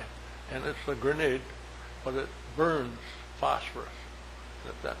high, and it's a grenade, but it burns phosphorus.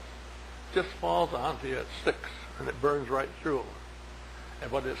 That just falls onto you, it sticks, and it burns right through.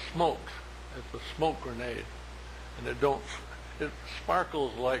 But it smokes. It's a smoke grenade, and it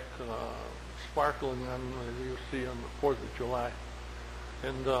sparkles like sparkling on you see on the 4th of July,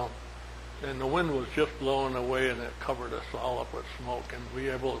 and the wind was just blowing away, and it covered us all up with smoke, and we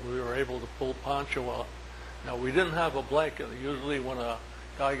were able to pull poncho out. Now we didn't have a blanket. Usually when a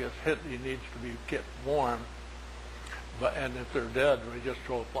guy gets hit, he needs to get warm. And if they're dead, we just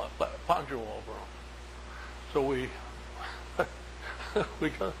throw a poncho over them. So we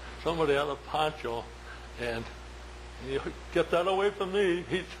got somebody out of poncho, and you get that away from me.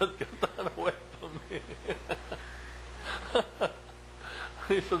 He said, "Get that away from me."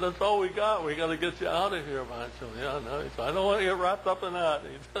 He said, "That's all we got. We got to get you out of here, Poncho." Yeah, no. He said, "I don't want to get wrapped up in that."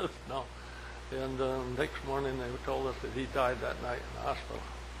 He says, "No." And next morning they told us that he died that night in the hospital.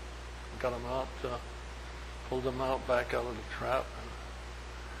 We got him out, pulled him out back out of the trap, and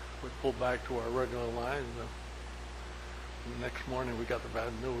we pulled back to our regular line. The next morning we got the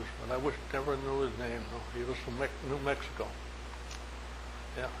bad news, but I never knew his name. No. He was from New Mexico.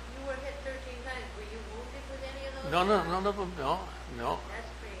 Yeah. You were hit 13 times. Were you wounded with any of those? No, none of them. No. That's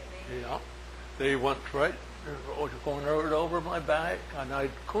pretty amazing. Yeah. They went right going right over my back, and I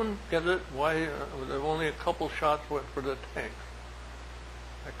couldn't get it. Why? There were only a couple shots went for the tanks.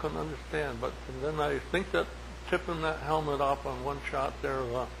 I couldn't understand, but then I think that tipping that helmet off on one shot there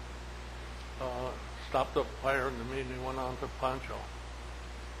stopped up firing to me, and they went on to Poncho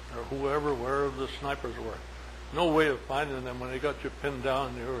or wherever the snipers were. No way of finding them when they got you pinned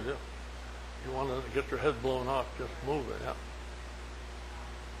down. You want to get your head blown off, just move it. Yeah.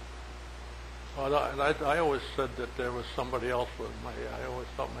 I always said that there was somebody else with I always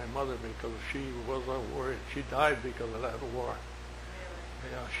thought my mother, because she was worried. She died because of that war.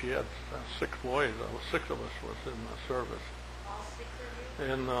 Really? Yeah, she had 6 boys. 6 of us was in the service. All 6 of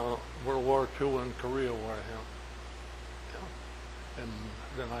you? In World War II and Korea War, yeah. And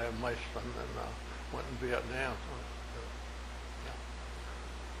then I had my son and went in Vietnam. Yeah.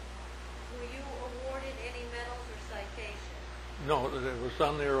 Were you awarded any medals or citations? No, it was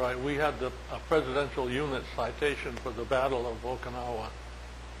on there. We had a presidential unit citation for the Battle of Okinawa.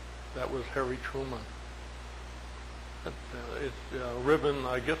 That was Harry Truman. It's a ribbon.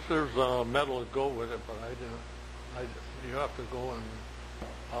 I guess there's a medal to go with it, but I didn't. You have to go and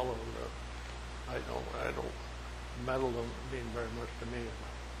follow the. I don't. Medal don't mean very much to me.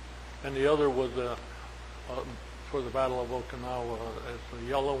 And the other was for the Battle of Okinawa. It's a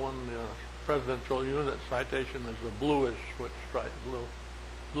yellow one. Presidential unit citation is a bluish with stripe,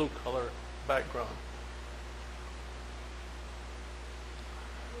 blue color background.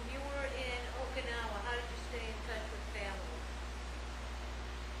 When you were in Okinawa, how did you stay in touch with family?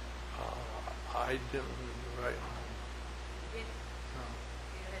 I didn't write home. You didn't? No.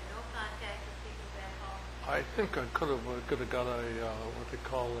 You had no contact with people back home? I think I could have got a what they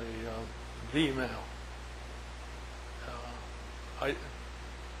call a V-mail.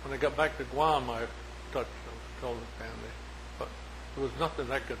 When I got back to Guam, I told the family, but there was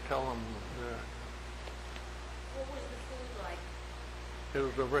nothing I could tell them there. What was the food like? It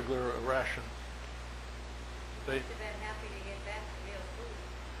was a regular ration. You must have been happy to get back to real food.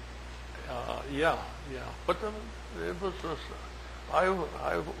 Yeah. But it was. I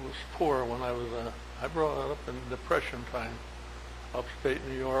was poor when I was. I brought up in Depression time, upstate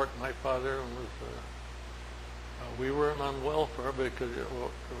New York. My father was. We weren't on welfare because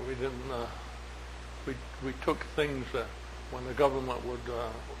we didn't. We took things that when the government would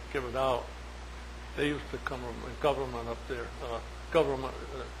give it out, they used to come from the government up there. Government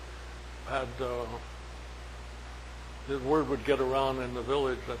had the word would get around in the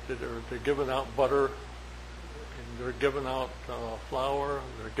village that they're giving out butter, and they're giving out flour,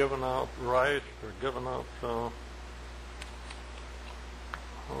 they're giving out rice, they're giving out. I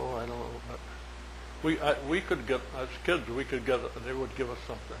don't know. But we could get, as kids, they would give us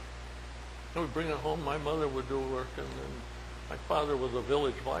something. And we'd bring it home. My mother would do work, and my father was a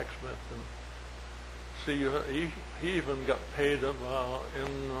village blacksmith. And see, he even got paid in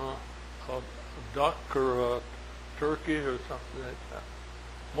a duck or a turkey or something like that.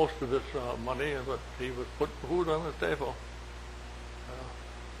 Most of his money, but he would put food on the table.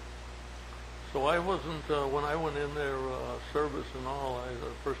 So I wasn't, when I went in there, service and all,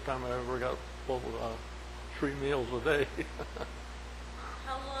 the first time I ever got 3 meals a day.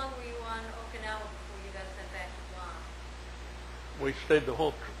 How long were you on Okinawa we stayed the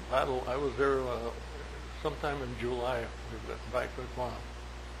whole battle. I was there sometime in July. We got back to Guam.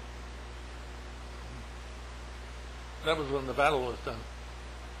 That was when the battle was done.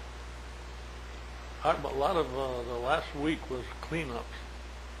 A lot of the last week was cleanups.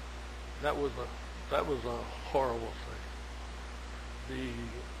 That was a horrible thing. The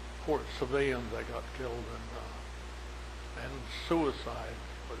poor civilians that got killed and suicide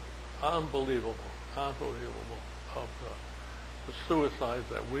was unbelievable of the suicides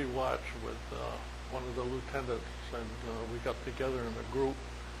that we watched with one of the lieutenants, and we got together in a group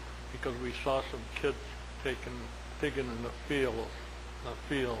because we saw some kids digging in the field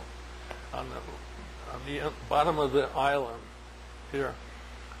on the bottom of the island here.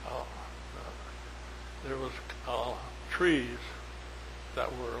 There was trees that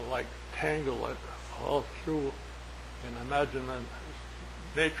were like tangled all through, and imagine that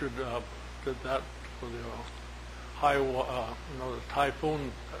nature did that for the the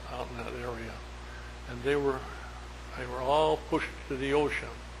typhoon out in that area, and they were all pushed to the ocean.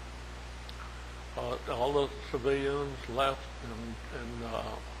 All the civilians left, and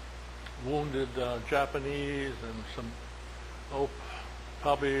wounded Japanese and some,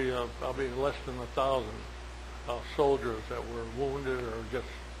 probably less than 1,000 soldiers that were wounded or just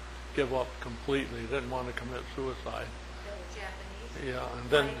give up completely, didn't want to commit suicide. They were Japanese? Yeah, and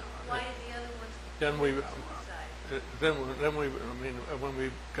then why did the other ones then we when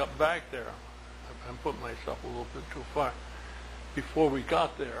we got back there, I'm putting myself a little bit too far. Before we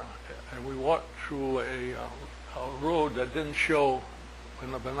got there, and we walked through a road that didn't show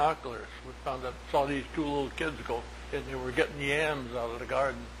in the binoculars. We saw these two little kids go, and they were getting yams out of the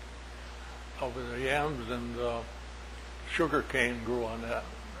garden. Over the yams and sugar cane grew on that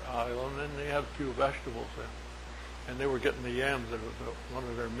island, and they had a few vegetables there. And they were getting the yams. That was one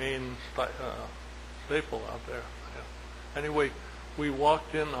of their main staple out there. Yeah. Anyway, we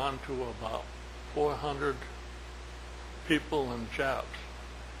walked in onto about 400 people and Japs,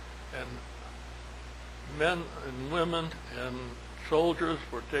 and men and women and soldiers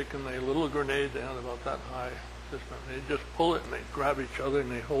were taking a little grenade down about that high. They just pull it and they grab each other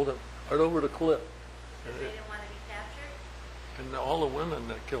and they hold it right over the cliff. And they didn't want to be captured? And all the women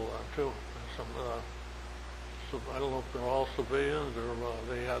that killed them too. And some, I don't know if they're all civilians or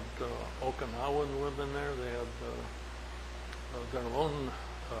they had Okinawan women there. They had their own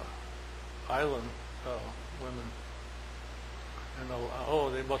island women. And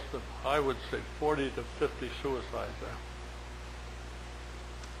they must have, I would say, 40 to 50 suicides there.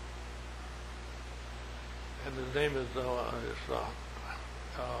 And his name is,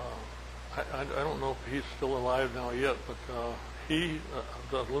 I don't know if he's still alive now yet, but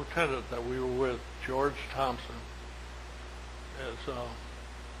the lieutenant that we were with, George Thompson,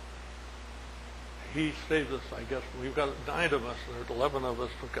 he saved us, I guess. We've got 9 of us, there's 11 of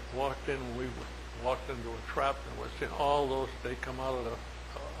us who walked in, and we walked into a trap, and we're seeing all those, they come out of the...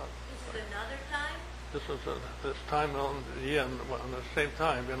 This is another time? This is this time on the end, on the same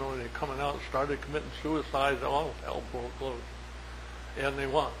time, they're coming out and started committing suicide, all hell broke loose. And they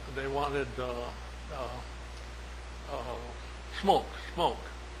wanted smoke.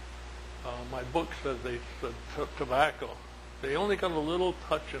 My book says they said tobacco. They only got a little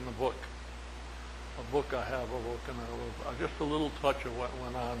touch in the book. A book I have, just a little touch of what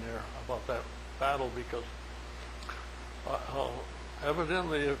went on there about that battle, because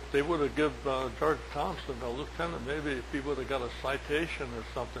evidently if they would have given George Thompson, a lieutenant, maybe if he would have got a citation or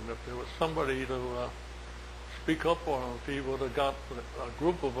something, if there was somebody to speak up for him, if he would have got a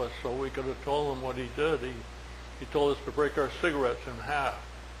group of us so we could have told him what he did. He told us to break our cigarettes in half.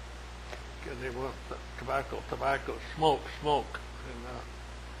 And they went, tobacco, smoke. And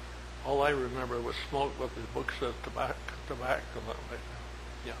all I remember was smoke, but the book says tobacco.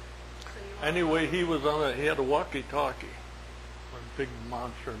 Yeah. So anyway, he had a walkie-talkie, a big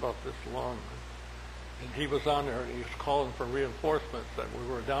monster about this long. And he was on there, and he was calling for reinforcements that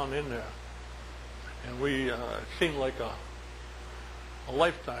we were down in there. And it seemed like a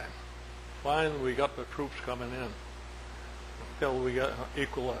lifetime. Finally, we got the troops coming in until we got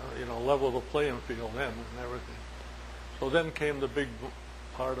level the playing field in and everything. So then came the big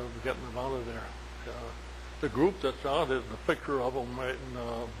part of getting them out of there. The group that's out is the picture of them right in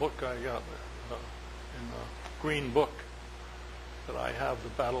the book I got, in the green book that I have, The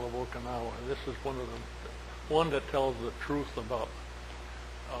Battle of Okinawa. And this is one that tells the truth about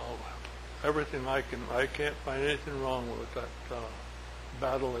everything. I can't find anything wrong with that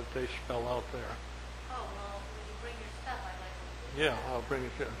battle that they spell out there. Oh, well, when you bring your stuff, I'd like to... Yeah, I'll bring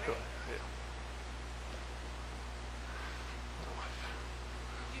it to you. Yeah.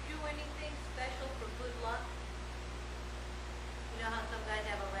 Did you do anything special for good luck? know how some guys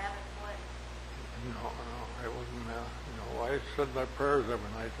have a rabbit foot? No, I wasn't, I said my prayers every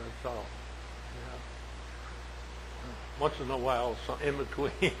night, that's all. Yeah. Once in a while, in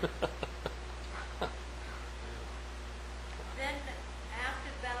between. Then, after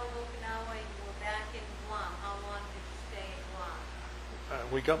the Battle of Okinawa, you were back in Guam. How long did you stay in Guam?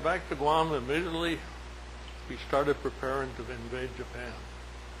 We got back to Guam immediately. We started preparing to invade Japan.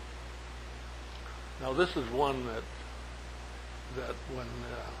 Now this is one that when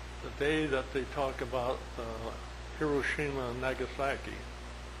the day that they talk about Hiroshima and Nagasaki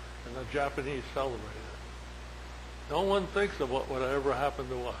and the Japanese celebrated it, no one thinks of what would ever happen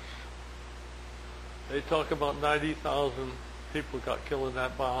to us. They talk about 90,000 people got killed in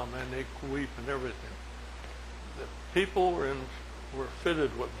that bomb, and they weep and everything. The people were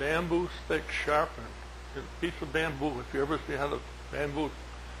fitted with bamboo sticks sharpened. A piece of bamboo, if you ever see how the bamboo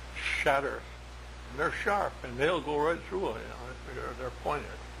shatters, and they're sharp, and they'll go right through it. They're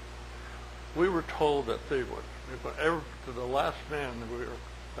pointed. We were told that they would. To the last man,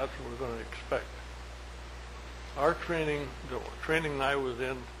 that's what we're going to expect. Our training, the training I was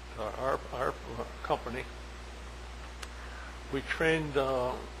in, our company, we trained,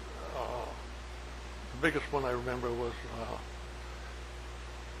 the biggest one I remember was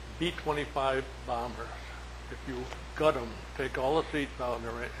B-25 bombers. If you gut them, take all the seats out in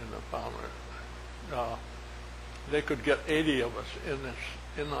the bomber, they could get 80 of us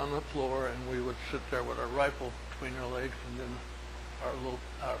in on the floor, and we would sit there with our rifle between our legs, and then our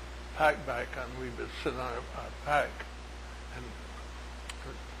pack back, and we would sit on our pack, and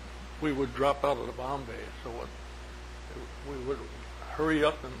we would drop out of the bomb bay. So we would hurry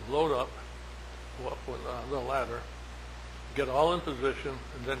up and load up, go up with the ladder, get all in position,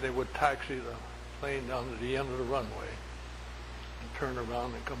 and then they would taxi the plane down to the end of the runway and turn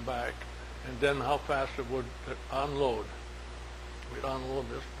around and come back. And then how fast it would unload. We'd unload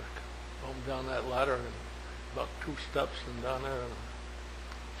this, go down that ladder, and about 2 steps and down there. And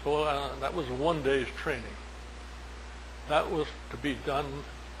so that was 1 day's training. That was to be done.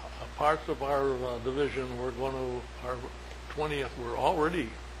 Parts of our division were going to, our 20th were already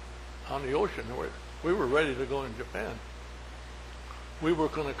on the ocean. We were ready to go in Japan. We were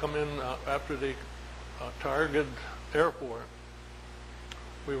going to come in after the targeted airport.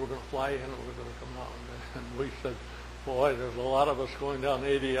 We were going to fly in and we were going to come out. And we said, boy, there's a lot of us going down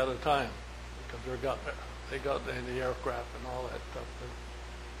 80 at a time because they got in the aircraft and all that stuff. And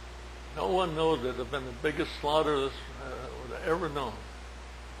no one knows that it had been the biggest slaughter this would have ever known.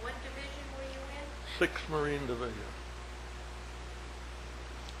 What division were you in? 6th Marine Division.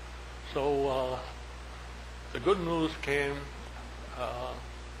 So the good news came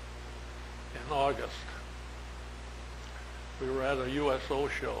in August. We were at a USO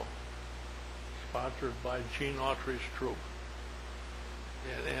show sponsored by Gene Autry's troop.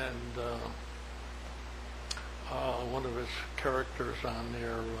 And one of his characters on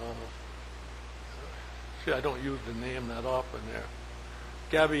there, see, I don't use the name that often there.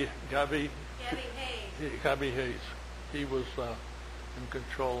 Gabby Hayes. He was in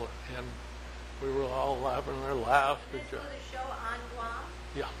control, and we were all laughing and laughed. This was a show on Guam?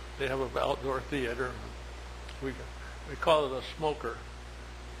 Yeah, they have an outdoor theater. We call it a smoker.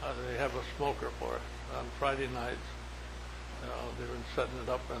 They have a smoker for it on Friday nights. They've been setting it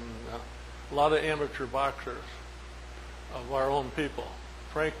up, and a lot of amateur boxers of our own people.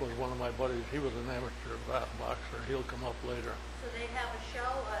 Frank was one of my buddies. He was an amateur boxer. He'll come up later. So they'd have a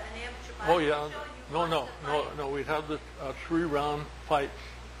show, an amateur boxing Oh yeah, show? no. We'd have the 3-round fights.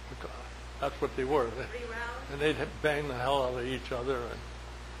 That's what they were. 3 rounds? And they'd bang the hell out of each other, and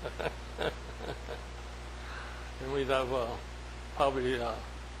and we'd have probably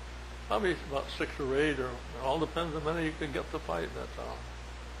about 6 or 8, or it all depends on how many you could get to fight. That's all.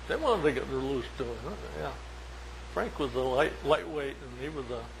 They wanted to get loose to it. Yeah. Frank was a lightweight, and he was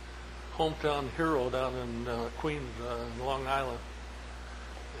a hometown hero down in Queens, Long Island.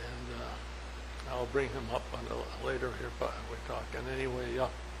 And I'll bring him up later here, but we're talking anyway.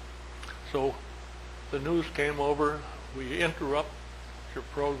 So the news came over. We interrupt your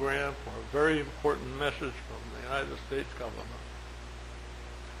program for a very important message from the United States government.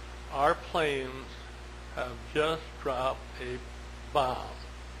 Our planes have just dropped a bomb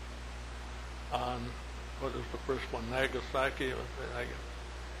on, what is the first one, Nagasaki?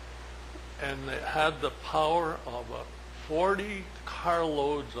 And it had the power of 40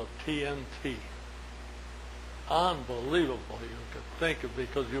 carloads of TNT. Unbelievable, you could think of,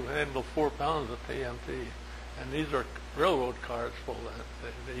 because you handle 4 pounds of TNT. And these are railroad cars full of that.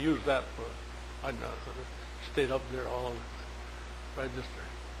 They use that for, I know, stayed up there all registered.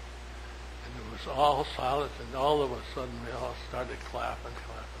 it was all silent, and all of a sudden we all started clapping.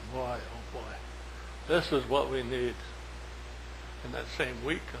 Boy, oh boy, this is what we need. In that same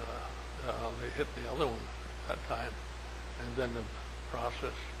week, they hit the other one that time, and then the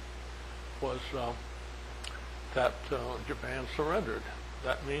process was that Japan surrendered.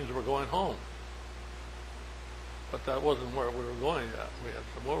 That means we're going home. But that wasn't where we were going yet. We had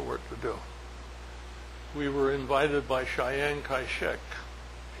some more work to do. We were invited by Chiang Kai-shek.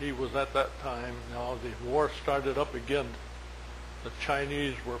 He was at that time, now the war started up again. The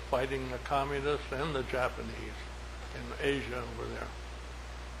Chinese were fighting the communists and the Japanese in Asia over there.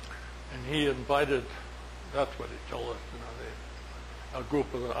 And he invited, that's what he told us, a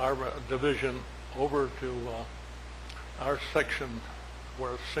group of our division over to our section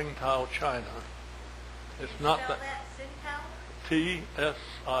where Tsingtao, China. It's not that. Tsingtao?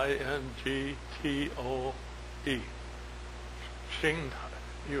 Tsingtoe.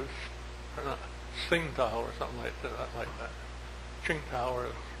 Tsingtao or something like that.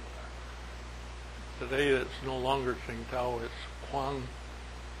 Tsingtao. Today it's no longer Tsingtao. It's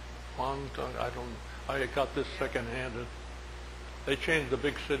I got this second-handed. They changed the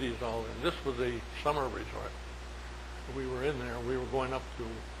big cities all in. This was a summer resort. We were in there. We were going up to.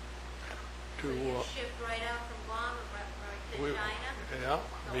 So you shipped right out from Guam and right to China?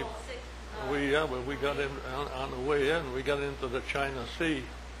 Yeah. But we got in on the way in. We got into the China Sea,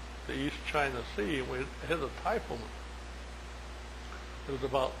 the East China Sea, and we hit a typhoon. There was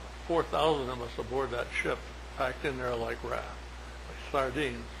about 4,000 of us aboard that ship, packed in there like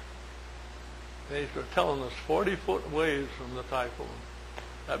sardines. They were telling us 40-foot waves from the typhoon.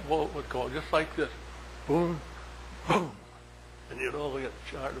 That boat would go just like this, boom, boom, and you'd all get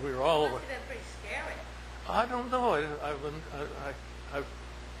charged. We were all over. Must have been pretty scary. I don't know. I've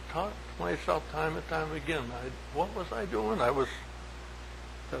taught myself time and time again. What was I doing?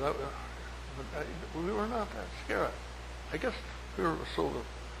 We were not that scared. I guess we were sort of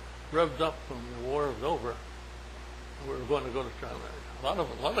revved up when the war was over. We were going to go to China. A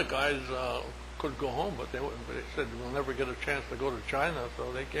lot of guys could go home, but they said we'll never get a chance to go to China,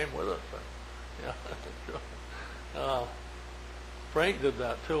 so they came with us. Yeah. Frank did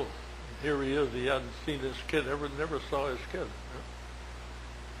that too. Here he is. He hadn't seen his kid. Never saw his kid.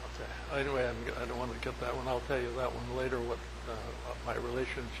 Okay. Anyway, I don't want to get that one. I'll tell you that one later. What my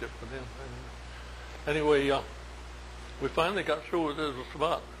relationship with him. Anyway, we finally got through with this. It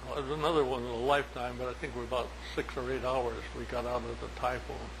was another one in a lifetime, but I think we're about 6 or 8 hours. We got out of the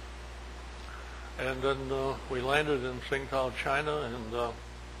typhoon, and then we landed in Tsingtao, China, and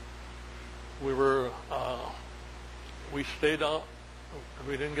we stayed out.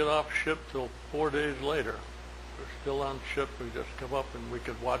 We didn't get off ship till 4 days later. We're still on ship. We just come up and we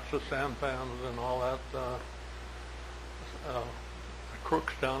could watch the sampans and all that. The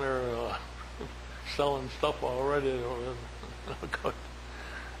crooks down there selling stuff already.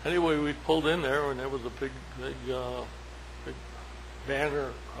 Anyway, we pulled in there and there was a big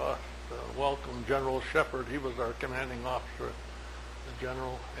banner across. Welcome General Shepard. He was our commanding officer, the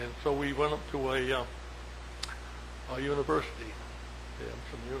general. And so we went up to a university. They had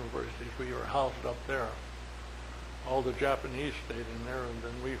some universities. We were housed up there. All the Japanese stayed in there, and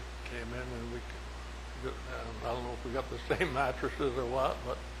then we came in, and I don't know if we got the same mattresses or what,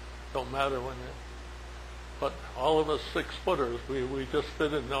 but don't matter but all of us 6-footers, we just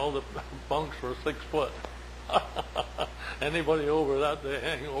fit in. All the bunks were 6 foot. Anybody over that, they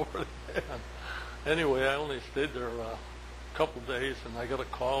hang over there. Anyway, I only stayed there a couple days, and I got a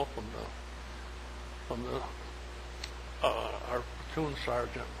call from our platoon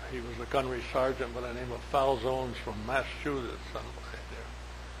sergeant. He was a gunnery sergeant by the name of Falzones from Massachusetts.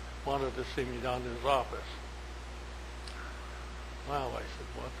 Wanted to see me down to his office. Wow, I said,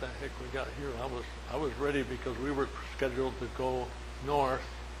 what the heck we got here? I was ready because we were scheduled to go north,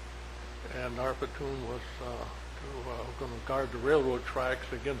 and our platoon was going to guard the railroad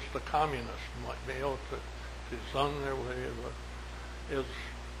tracks against the communists. Might be able to sung their way, but it was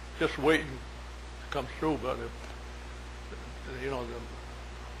just waiting to come through. But the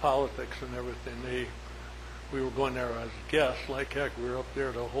politics and everything, we were going there as guests. Like heck, we were up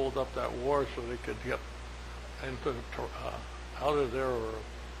there to hold up that war so they could get into out of there or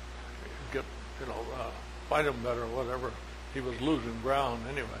get fight them better or whatever. He was losing ground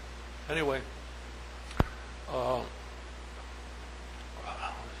anyway. Let's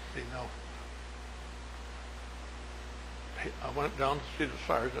see now. I went down to see the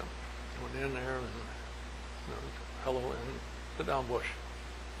sergeant. Went in there and hello, and sit down, Bush.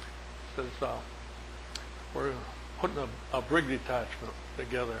 Says we're putting a brig detachment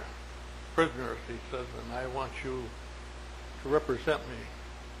together, prisoners. He says, and I want you to represent me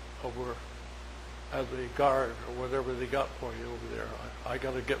over as a guard or whatever they got for you over there. I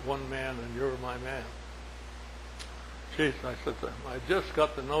got to get one man and you're my man. Jeez, I said to him, I just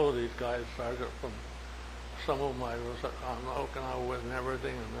got to know these guys, Sergeant, from some of them I was on Okinawa with and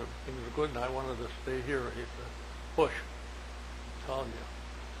everything, and everything was good, and I wanted to stay here. He said, Bush, I'm telling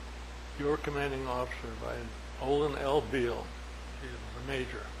you, your commanding officer, by Olin L. Beale, he is the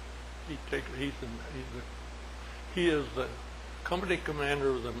major. He is the company commander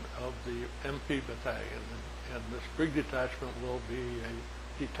of the MP battalion, and this brig detachment will be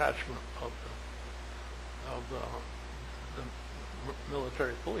a detachment of the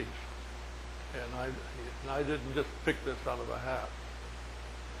military police. And I didn't just pick this out of a hat.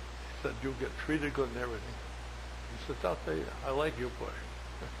 He said, you'll get treated good and everything. He said, I'll tell you, I like you, Bush.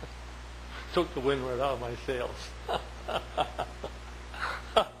 Took the wind right out of my sails.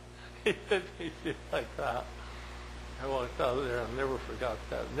 He did like that. I walked out of there and never forgot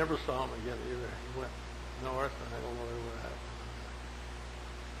that. Never saw him again either. He went north, and I don't know what happened.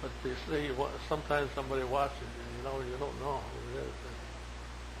 But they say sometimes somebody watches you, you don't know who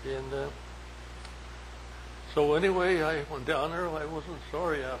it is. And so anyway, I went down there. I wasn't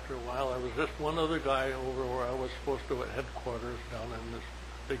sorry after a while. I was just one other guy over where I was supposed to at headquarters down in this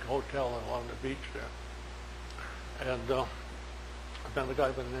big hotel along the beach there. And then a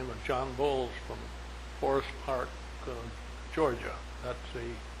guy by the name of John Bowles from Forest Park, Georgia. That's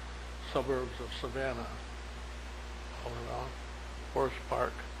the suburbs of Savannah, all around. Forest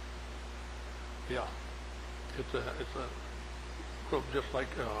Park. Yeah, it's a group just like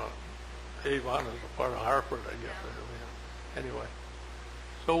Avon is a part of Hartford, I guess. Yeah. Anyway,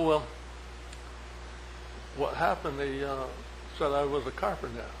 so what happened? They said I was a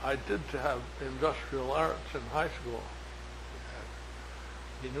carpenter. I did have industrial arts in high school.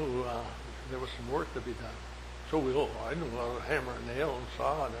 He knew there was some work to be done. So I knew how to hammer and nail and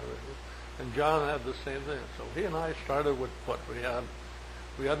saw and everything. And John had the same thing. So he and I started with what we had.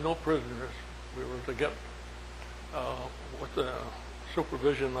 We had no prisoners. We were to get, with the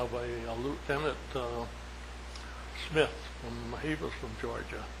supervision of a Lieutenant Smith he was from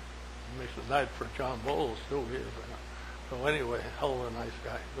Georgia. He makes a night for John Bowles too. So anyway, hell of a nice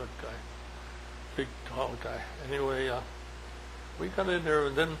guy, good guy, big tall guy. Anyway, we got in there,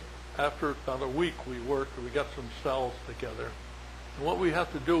 and then after about a week we worked. We got some cells together, and what we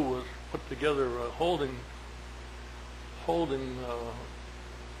had to do was put together a holding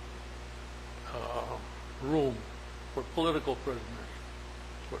room for political prisoners.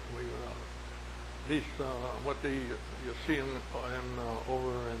 What we what you see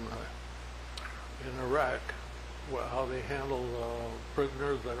over in Iraq, how they handle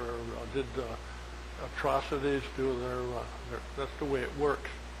prisoners that did atrocities to their. That's the way it works.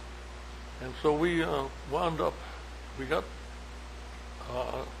 And so we wound up. We got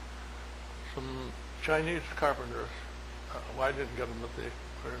some Chinese carpenters. I didn't get them, but they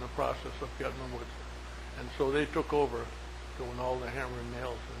were in the process of getting them with. And so they took over doing all the hammer and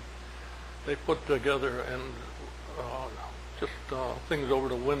nails. And they put together and just things over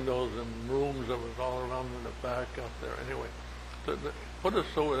the windows and rooms that was all around in the back out there. Anyway, to put us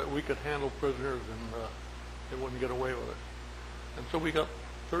so that we could handle prisoners and they wouldn't get away with it. And so we got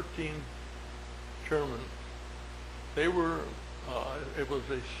 13 Germans. They were, it was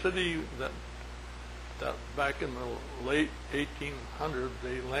a city that back in the late 1800s,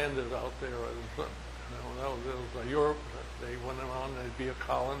 they landed out there. That was Europe. They went around, they'd be a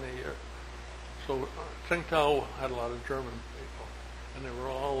colony. So Tsingtao had a lot of German people, and they were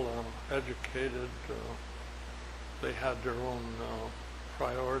all educated. They had their own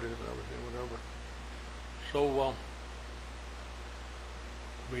priorities and everything, whatever. So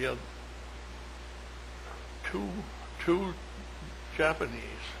we had two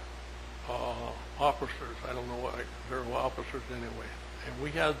Japanese officers. I don't know what they were officers anyway, and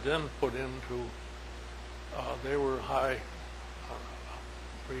we had them put into. They were high.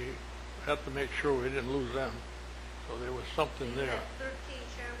 We had to make sure we didn't lose them. So there was something there. 13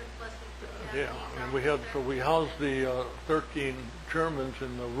 German plus yeah, and we housed the 13 Germans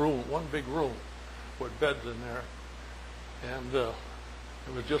in the room, one big room, with beds in there, and it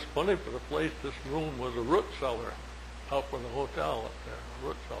was just funny for the place. This room was a root cellar out for the hotel up there, a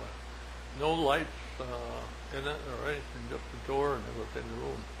root cellar. No lights in it or anything, just a door, and it was in the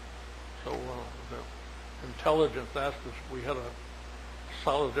room. So the intelligence asked us if we had a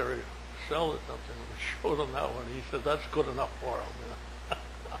solitary cell or something. We showed him that one. He said, that's good enough for him.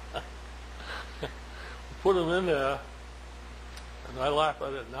 We put him in there, and I laugh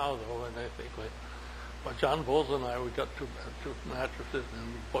at it now, though, and I think, like, but John Bowles and I, we got two mattresses,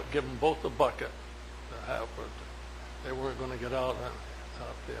 and we give them both a bucket to have, but they weren't going to get out there.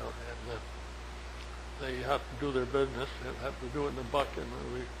 they have to do their business and have to do it in the bucket. And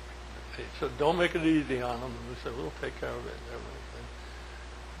they said, don't make it easy on them. And we said, we'll take care of it. And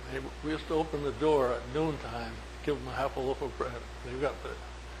everything. We used to open the door at noontime, give them a half a loaf of bread. They've got the,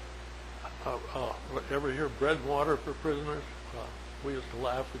 ever hear bread and water for prisoners? We used to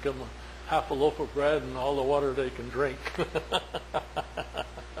laugh. We give them half a loaf of bread and all the water they can drink.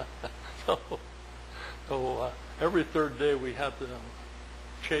 So every third day we had to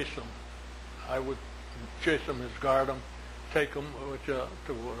chase them. I would chase them, guard them, take them to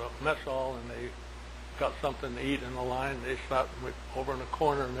a mess hall, and they got something to eat in the line. They sat over in the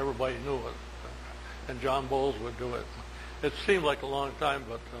corner, and everybody knew it. And John Bowles would do it. It seemed like a long time,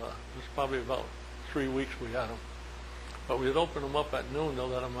 but it was probably about 3 weeks we had them. But we'd open them up at noon to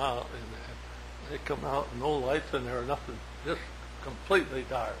let them out, and they'd come out, no lights in there, nothing, just completely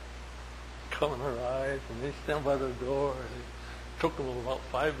dark. Come in their eyes, and they stand by the door. And it took them about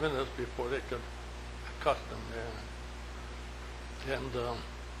 5 minutes before they could accustom there. And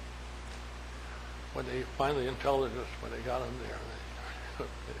when they finally intelliged us, when they got them there,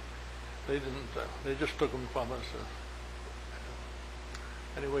 they didn't. They just took them from us.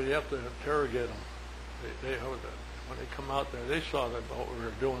 Anyway, you have to interrogate them. When they come out there, they saw that what we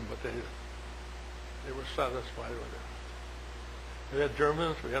were doing, but they were satisfied with it. We had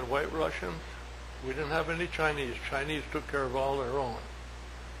Germans, we had White Russians. We didn't have any Chinese. Chinese took care of all their own.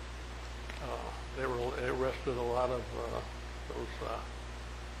 They arrested a lot of those,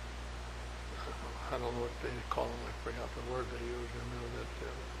 I don't know what they call them, I forgot the word they used,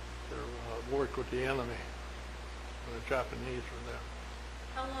 that worked with the enemy. The Japanese were there.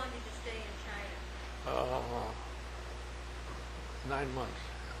 How long did you stay in China? 9 months.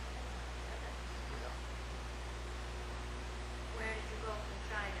 Where did you go from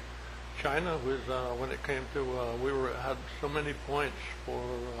China? China was when it came to we had so many points for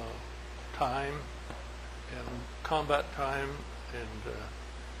time and combat time, and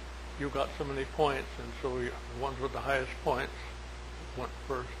you got so many points, and so the ones with the highest points went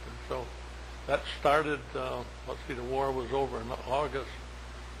first, and so that started. Let's see, the war was over in August.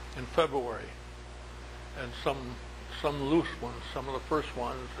 In February, and some loose ones, some of the first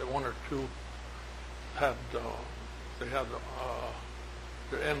ones, one or two had they had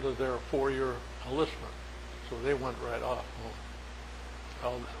the end of their 4-year enlistment, so they went right off.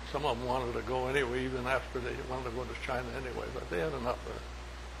 Well, some of them wanted to go anyway, even after they wanted to go to China anyway, but they had enough of it.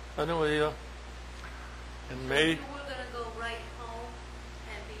 Anyway, in May. You were going to go right home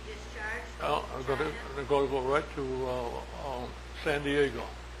and be discharged? I'm going to go right to San Diego.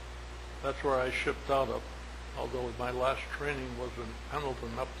 That's where I shipped out of, although my last training was in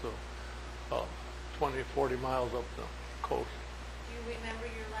Pendleton, up to 20, 40 miles up the coast. Do you remember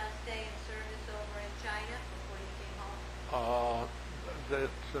your last day in service over in China before you came home?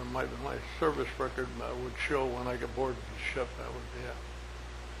 My service record would show when I got boarded the ship. That would be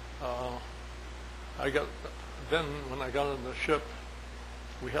it. Then when I got on the ship,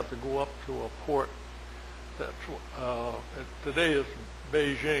 we had to go up to a port that today is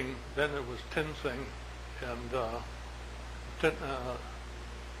Beijing. Then it was Tinsing and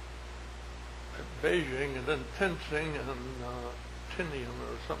Beijing, and then Tinsing and Tinian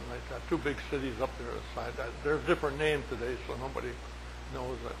or something like that. Two big cities up there aside. They're different names today, so nobody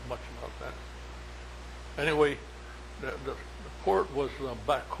knows that much about that. Anyway, the port was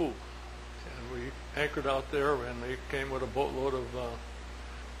Baku, and we anchored out there, and they came with a boatload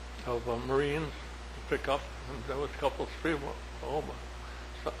of Marines to pick up, and there was a couple of people.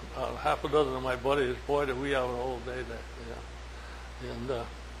 Half a dozen of my buddies. Boy, did we have a whole day there. Yeah. And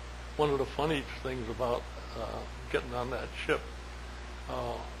one of the funny things about getting on that ship,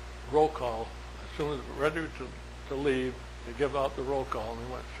 roll call, as soon as ready to leave, they give out the roll call, and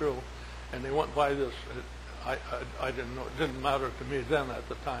we went through, and they went by this. I didn't know. It didn't matter to me then at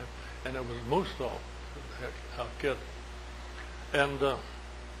the time, and it was Musso, a kid. And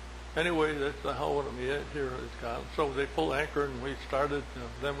anyway, that's the hell with me here is gone. So they pulled anchor, and we started.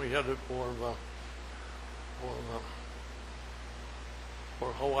 Then we headed for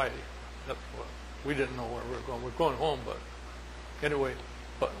Hawaii. That's what we didn't know where we were going. We're going home, but anyway.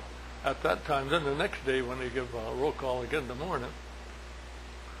 But at that time, then the next day when they give a roll call again in the morning,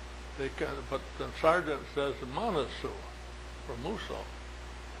 but the sergeant says Manasu or Musso,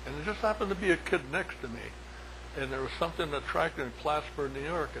 and there just happened to be a kid next to me. And there was something attractive in Plattsburgh, New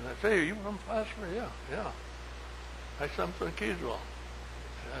York. And I say, hey, you from Plattsburgh? Yeah. I said, I'm from Keysville.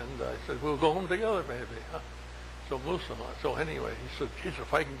 And I said, we'll go home together, maybe. So Musa, so anyway, he said, geez,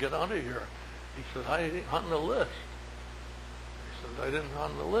 if I can get out of here. He said, I ain't on the list. He said, I didn't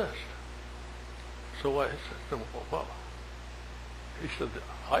on the list. So I said, well, he said,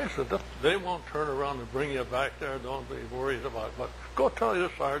 they won't turn around and bring you back there. Don't be worried about it. But go tell your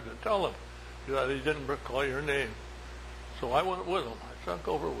sergeant. Tell him that he didn't call your name. So I went with him. I said, I'll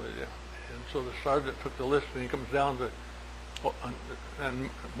go over with you. And so the sergeant took the list, and he comes down to, and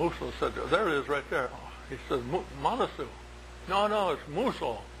Musso said, there it is right there. He said, Manasu. No, it's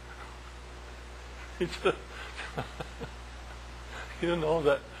Musso. He said, you know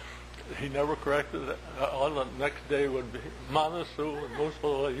that he never corrected it. On the next day would be Manasu and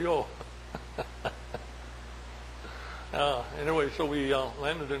Musso Yo. Anyway, so we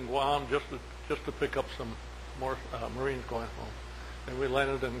landed in Guam just to pick up some more Marines going home. And we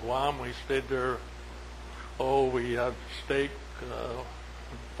landed in Guam. We stayed there. We had steak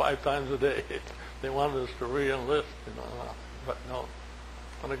 5 times a day. They wanted us to re-enlist, but no,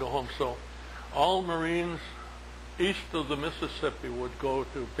 I want to go home. So all Marines east of the Mississippi would go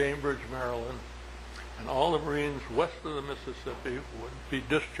to Bainbridge, Maryland, and all the Marines west of the Mississippi would be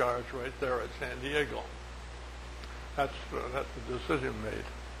discharged right there at San Diego. That's the decision made.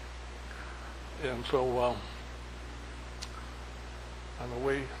 And so on the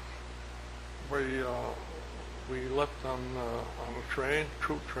way, we left on a train,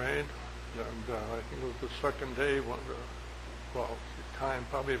 troop train, and I think it was the second day. Time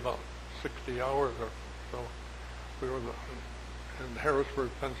probably about 60 hours or so. We were in Harrisburg,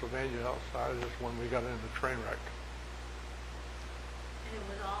 Pennsylvania. Outside is when we got in the train wreck. And it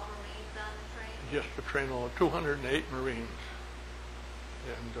was all Marines on the train? Yes, the train of 208 Marines.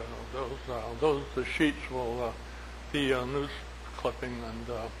 And the sheets will the news clipping, and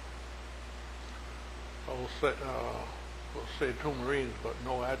will say 2 Marines, but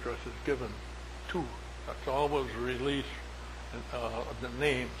no address is given. 2. That's all was released. The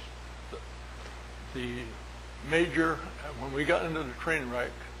names. The major, when we got into the train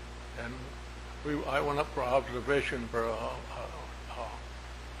wreck, and I went up for observation for a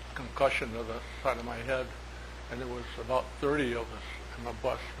concussion to the side of my head, and there was about 30 of us in the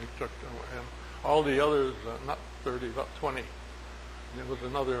bus. We took them, and all the others, not 30, about 20. And there was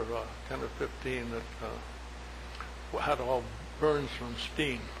another 10 or 15 that had all burns from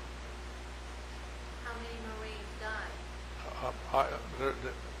steam. How many Marines died?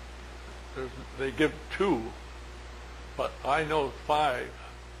 They give 2, but I know 5.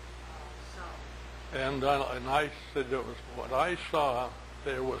 So. And I said there was, what I saw,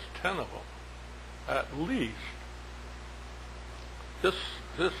 there was 10 of them, at least. This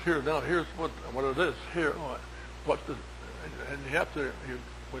here, now here's what it is here. And you have to,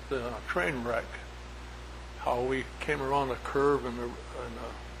 with the train wreck, how we came around a curve and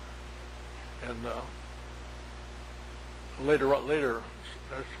later,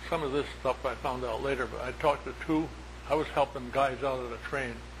 some of this stuff I found out later, but I talked to 2, I was helping guys out of the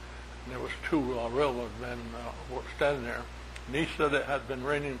train, and there was 2 railroad men were standing there, and he said it had been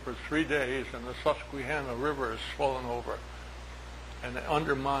raining for 3 days, and the Susquehanna River is swollen over, and it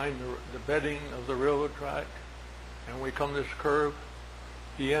undermined the bedding of the railroad track, and when we come this curve,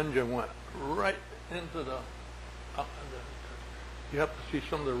 the engine went right into you have to see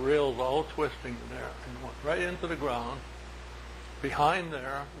some of the rails all twisting there, and went right into the ground. Behind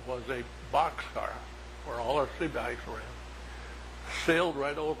there was a boxcar where all our sea bags were in. Sailed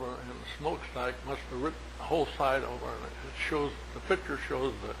right over, and the smokestack must have ripped the whole side over. And it shows, the picture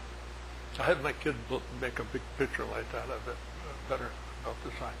shows that. I had my kids make a big picture like that of it, better about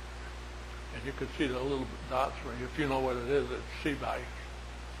this side. And you could see the little dots where, if you know what it is, it's sea bags.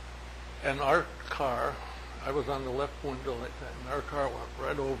 And our car, I was on the left window like that, and our car went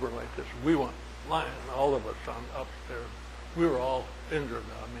right over like this. We went flying, all of us on upstairs. We were all injured,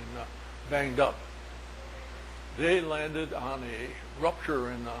 banged up. They landed on a rupture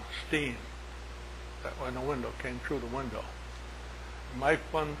in the steam that when the window came through the window. My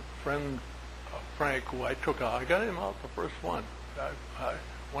friend Frank, who I took out, I got him out the first one.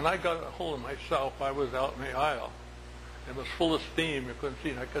 When I got a hold of myself, I was out in the aisle. It was full of steam. You couldn't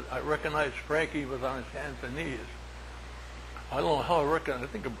see. I recognized Frankie was on his hands and knees. I don't know how I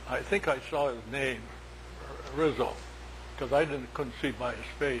recognized. I think I saw his name, Rizzo, because I couldn't see by his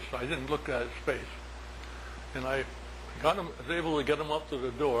face. I didn't look at his face, and I was able to get him up to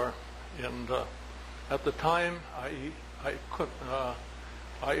the door. And at the time, I couldn't.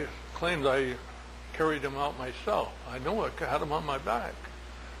 I claimed I carried him out myself. I know I had him on my back.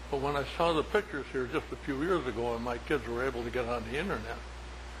 But when I saw the pictures here just a few years ago, and my kids were able to get on the internet,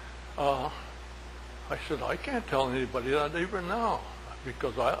 I said, I can't tell anybody that even now,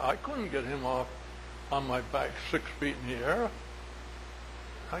 because I couldn't get him off on my back 6 feet in the air.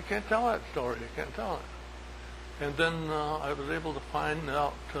 I can't tell that story. I can't tell it. And then I was able to find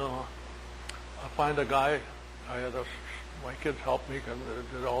a guy. I had a my kids helped me because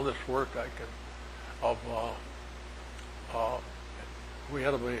they did all this work. We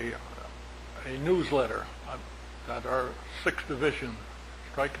had a newsletter that our 6th Division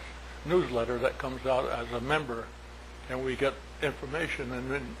strike newsletter that comes out as a member, and we get information,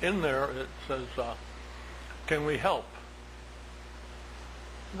 and in there it says, can we help?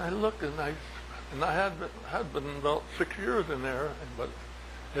 And I looked, and I had been about 6 years in there, but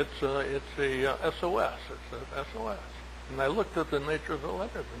it's a SOS. It says SOS. And I looked at the nature of the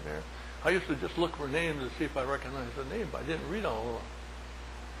letters in there. I used to just look for names to see if I recognized the name, but I didn't read all of them.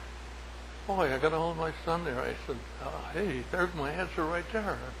 Boy, I got a hold of my son there. I said, hey, there's my answer right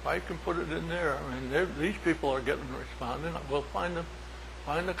there. If I can put it in there, I mean, these people are responding. We'll find the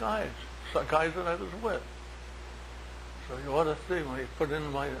guys that I was with. So you ought to see when you put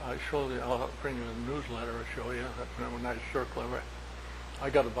in I'll bring you a newsletter and show you. That's a nice circle. I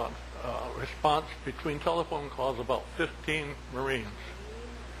got about response between telephone calls about 15 Marines.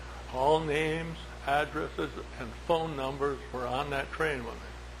 All names, addresses, and phone numbers were on that train with me.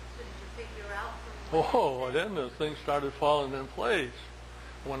 So did you figure out? Then the thing started falling in place.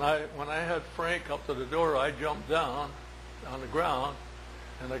 When I had Frank up to the door, I jumped down on the ground,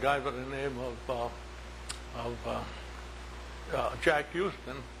 and a guy by the name of Jack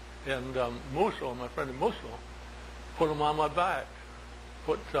Houston and Musso, my friend Musso, put him on my back.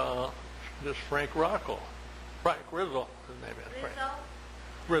 Put this Frank Rizzo, his name is Frank.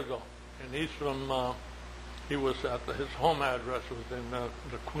 Rizzo, and he's from. He was his home address was in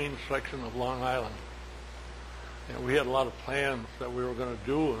the Queens section of Long Island, and we had a lot of plans that we were going to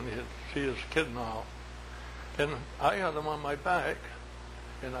do, and he'd see his kid now. And I had him on my back,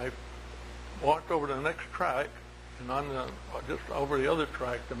 and I walked over to the next track, and just over the other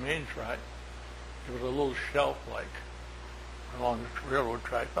track, the main track, there was a little shelf along the railroad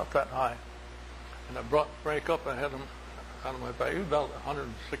track, not that high. And I brought Frank up, and I had him on my back. He was about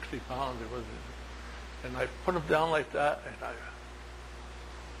 160 pounds. And I put him down like that, and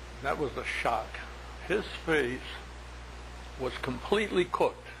that was a shock. His face was completely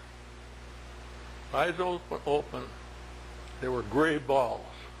cooked. Eyes open, there were gray balls.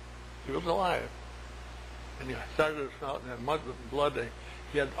 He was alive. And he started to snout, and mud with blood.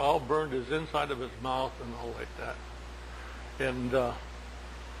 He had all burned his inside of his mouth and all like that. And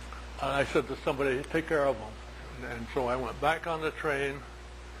I said to somebody, take care of him. And so I went back on the train,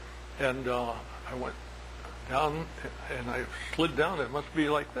 and I went down, and I slid down. It must be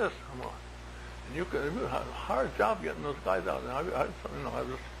like this. And it was a hard job getting those guys out. And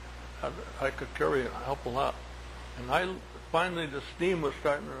I could carry and help a lot. And finally the steam was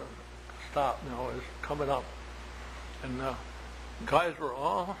starting to stop. It was coming up. And guys were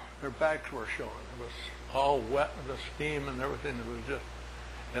their backs were showing. It was all wet with the steam and everything. It was just,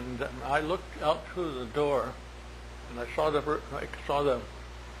 and I looked out through the door, and I saw the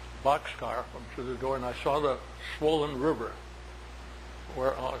boxcar from through the door, and I saw the swollen river,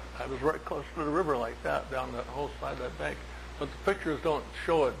 where I was right close to the river like that, down that whole side of that bank. But the pictures don't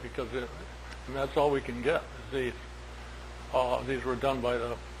show it because and that's all we can get is these. These were done by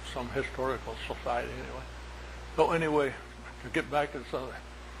some historical society anyway. So anyway, to get back to something,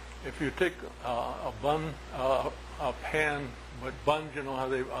 if you take a pan with buns, you know how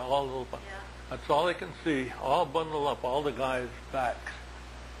they all little buns. Yeah. That's all they can see, all bundled up, all the guys' backs.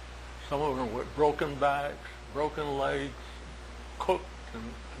 Some of them with broken backs, broken legs, cooked, and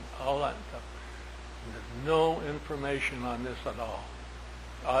all that stuff. And there's no information on this at all.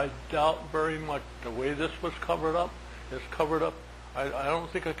 I doubt very much the way this was covered up is covered up. I don't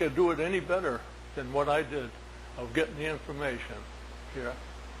think I could do it any better than what I did of getting the information here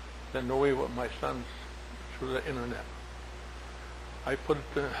than the way what my son's through the internet. I put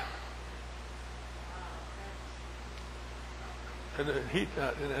it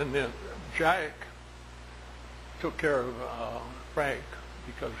and then Jack took care of Frank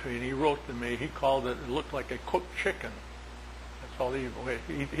because he wrote to me. He called it looked like a cooked chicken. That's all he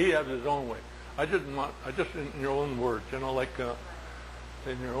had his own way. I just in your own words, like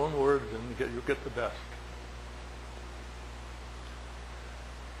in your own words, and you get the best.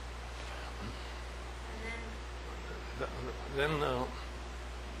 Then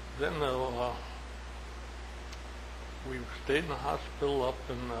we stayed in the hospital up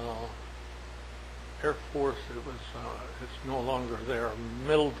in Air Force. It's no longer there.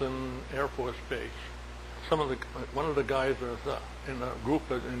 Middleton Air Force Base. One of the guys was in a group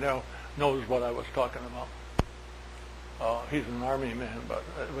that now knows what I was talking about. He's an Army man, but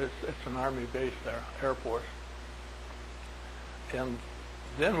it's an Army base there, Air Force. And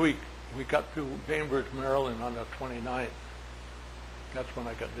then we got to Bainbridge, Maryland on the 29th. That's when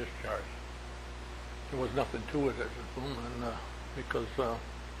I got discharged. there was nothing to it, I assume, and because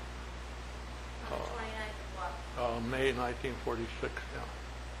On the 29th of what? May 1946, yeah.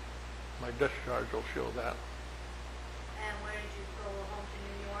 My discharge will show that. And where did you go home to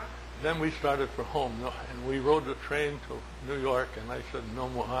New York? Then we started for home, and we rode the train to New York, and I said, no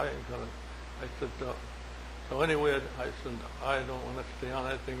more, I ain't gonna, I said, so anyway, I said, I don't want to stay on.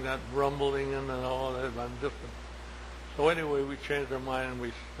 I think that rumbling and all that, I'm just, so anyway, we changed our mind, and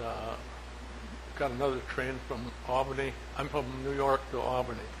we got another train from Albany. I'm from New York to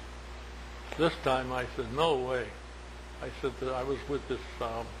Albany. This time I said, no way. I said that I was with this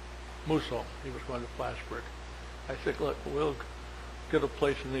Musso. He was going to Flashburg. I said, look, we'll get a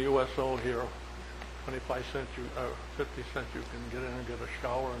place in the USO here, 25 cents, 50 cents, you can get in and get a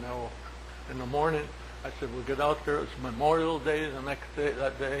shower and all. In the morning, I said, we'll get out there, it's Memorial Day the next day,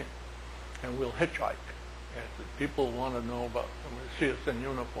 that day, and we'll hitchhike. And I said, people want to know about, when they see us in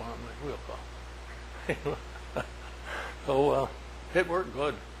uniform, we'll go. So it worked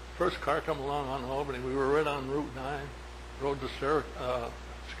good. First car come along on Albany, we were right on Route 9, rode to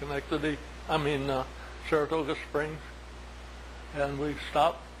Saratoga Springs, and we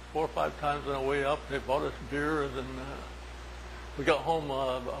stopped 4 or 5 times on the way up. They bought us beers, and we got home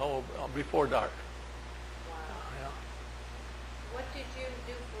before dark. Wow. Yeah. What did you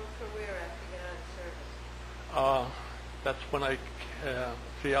do for a career after you got out of service? That's when I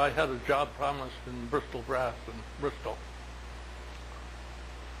had a job promised in Bristol Brass in Bristol.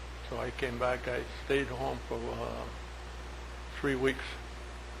 So I came back, I stayed home for 3 weeks.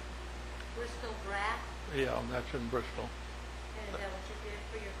 Bristol Brass? Yeah, that's in Bristol. And is that what you did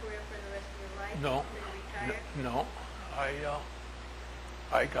for your career for the rest of your life? No. Did you retire? No.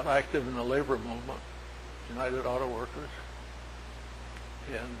 I got active in the labor movement, United Auto Workers,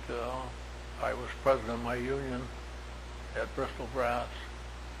 and I was president of my union at Bristol Brass,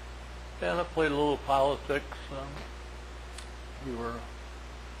 and I played a little politics.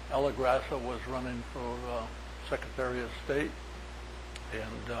 Ella Grassa was running for Secretary of State,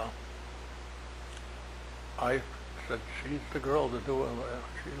 and I said, she's the girl to do it.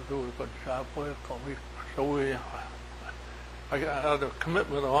 She'll do a good job with. I had a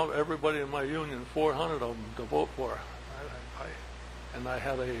commitment of everybody in my union, 400 of them, to vote for her. And I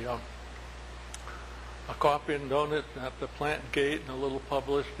had a coffee and donuts at the plant gate and a little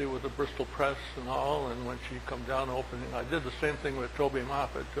publicity with the Bristol Press and all. And when she come down opening, I did the same thing with Toby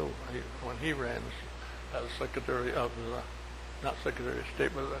Moffett too. When he ran as Secretary of not Secretary of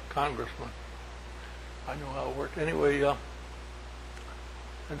State, but a congressman. I knew how it worked. Anyway, and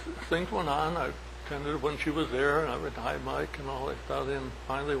things went on. I attended when she was there, and I would hi Mike and all that stuff. And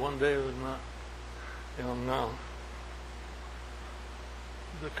finally one day,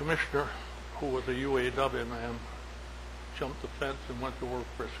 the commissioner, who was a UAW man, jumped the fence and went to work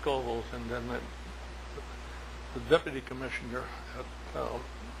for Scoville's, and then the deputy commissioner at the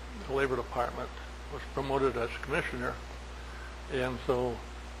Labor Department was promoted as commissioner, and so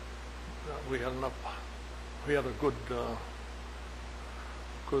we had a good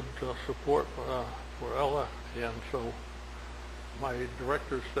support for Ella, and so my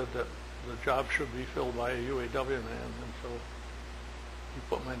director said that the job should be filled by a UAW man, and so he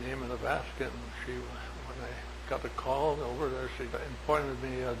put my name in a basket, and when I got the call over there, she appointed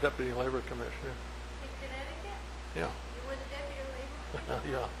me a deputy labor commissioner. In Connecticut? Yeah. You were the deputy labor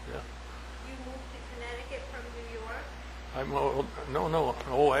commissioner? Yeah. You moved to Connecticut from New York?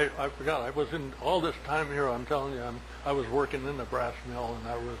 I forgot. I was in all this time here. I'm telling you, I was working in the brass mill, and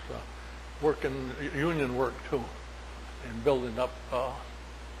I was working union work too, and building up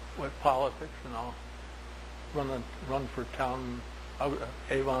with politics and all. Run for town.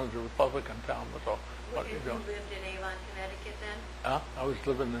 Avon's a Republican town. Was all. What You lived in Avon, Connecticut then? I was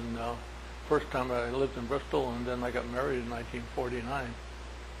living in. First time I lived in Bristol, and then I got married in 1949,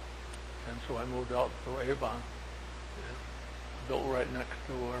 and so I moved out to Avon. Built right next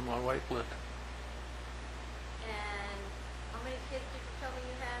to where my wife lived. And how many kids did you tell me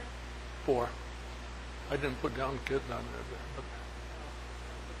you had? 4. I didn't put down kids on there, but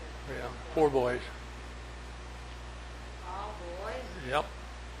yeah, 4 boys. All boys? Yep.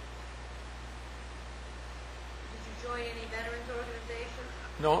 Did you join any veterans organizations?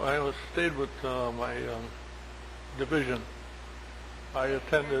 No, I stayed with my division. I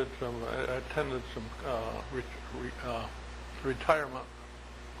attended some retirement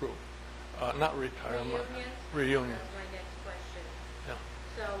group. Not retirement. Reunion. That's my next question. Yeah.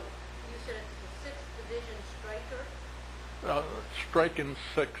 So you said it's the 6th Division Striker? Striking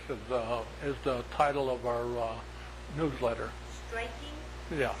 6 is the title of our newsletter. Striking?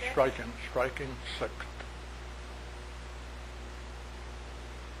 Yeah, Six? striking 6th.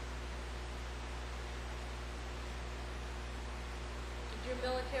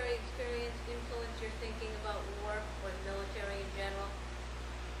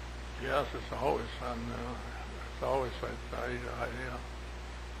 Yes, it's always on. It's always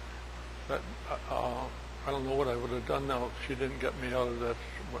I don't know what I would have done now if she didn't get me out of that.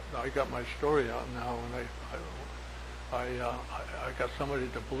 I got my story out now, and I got somebody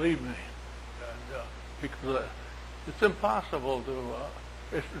to believe me, and because it's impossible to.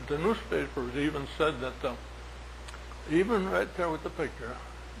 The newspapers even said that even right there with the picture,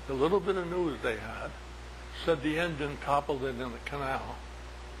 the little bit of news they had said the engine toppled it in the canal.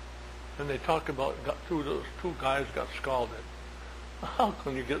 And they talk about those two guys got scalded. How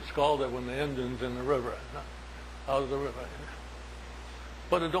can you get scalded when the engine's in the river, out of the river?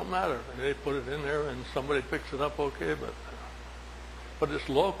 But it don't matter. They put it in there and somebody picks it up okay, but it's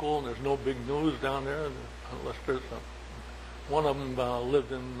local and there's no big news down there unless there's one of them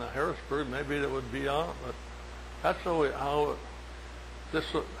lived in Harrisburg, maybe it would be out, but that's how this,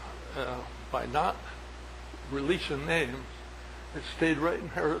 by not releasing names, it stayed right in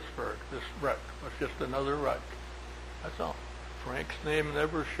Harrisburg. This wreck was just another wreck. That's all. Frank's name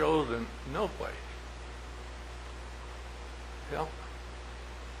never shows in no place. Yeah.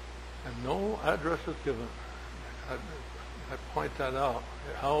 And no address is given. I point that out,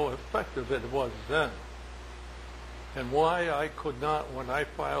 how effective it was then. And why I could not, when I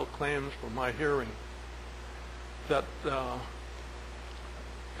filed claims for my hearing, that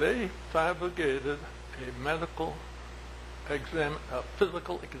they fabricated a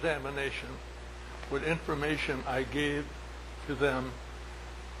physical examination with information I gave to them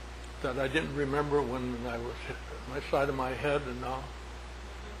that I didn't remember when I was hit my side of my head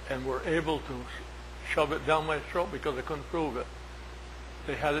and were able to shove it down my throat because I couldn't prove it.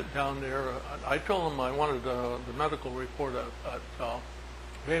 They had it down there. I told them I wanted the medical report at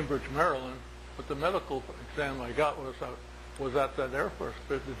Bainbridge, Maryland, but the medical exam I got was at that Air Force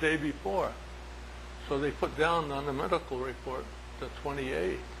Base the day before. So they put down on the medical report the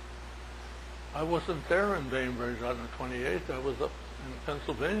 28th. I wasn't there in Bainbridge on the 28th. I was up in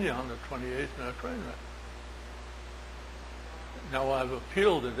Pennsylvania on the 28th in a train wreck. Now I've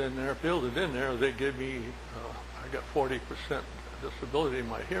appealed it in there. They gave me, I got 40% disability in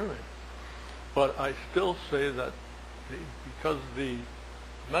my hearing. But I still say that because the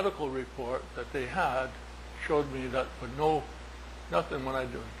medical report that they had showed me that with nothing when I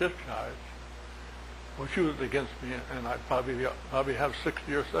was discharged, was used against me, and I probably have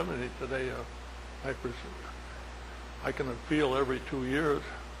 60 or 70 today. I can appeal every 2 years,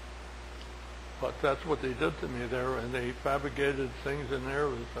 but that's what they did to me there, and they fabricated things in there.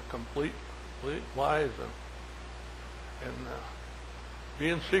 It was a complete lies and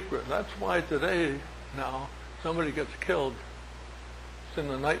being secret. That's why today now somebody gets killed, it's in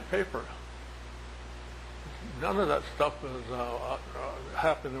the night paper. None of that stuff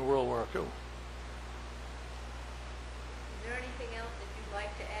happened in World War II. Is there anything else that you'd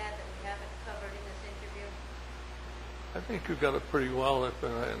like to add that we haven't covered in this interview? I think you got it pretty well,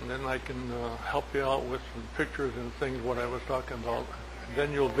 and then I can help you out with some pictures and things, what I was talking about. And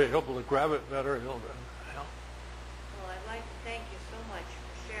then you'll be able to grab it better. Well, I'd like to thank you so much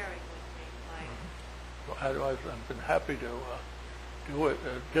for sharing with me, Mike. Well, I've been happy to do it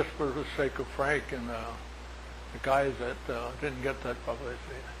just for the sake of Frank and the guys that didn't get that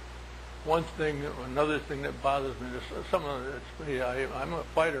publicity. Another thing that bothers me is it's me. I'm a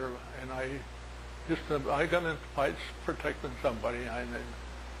fighter, and I got into fights protecting somebody,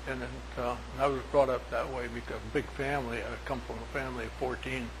 and I was brought up that way because big family. I come from a family of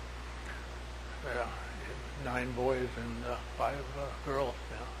 14, 9 boys and 5 girls.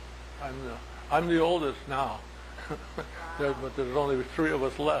 Yeah. I'm the oldest now, but there's only 3 of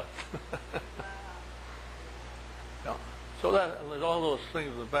us left. Yeah. So that all those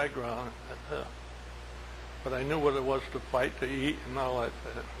things in the background, but I knew what it was to fight, to eat, and all that.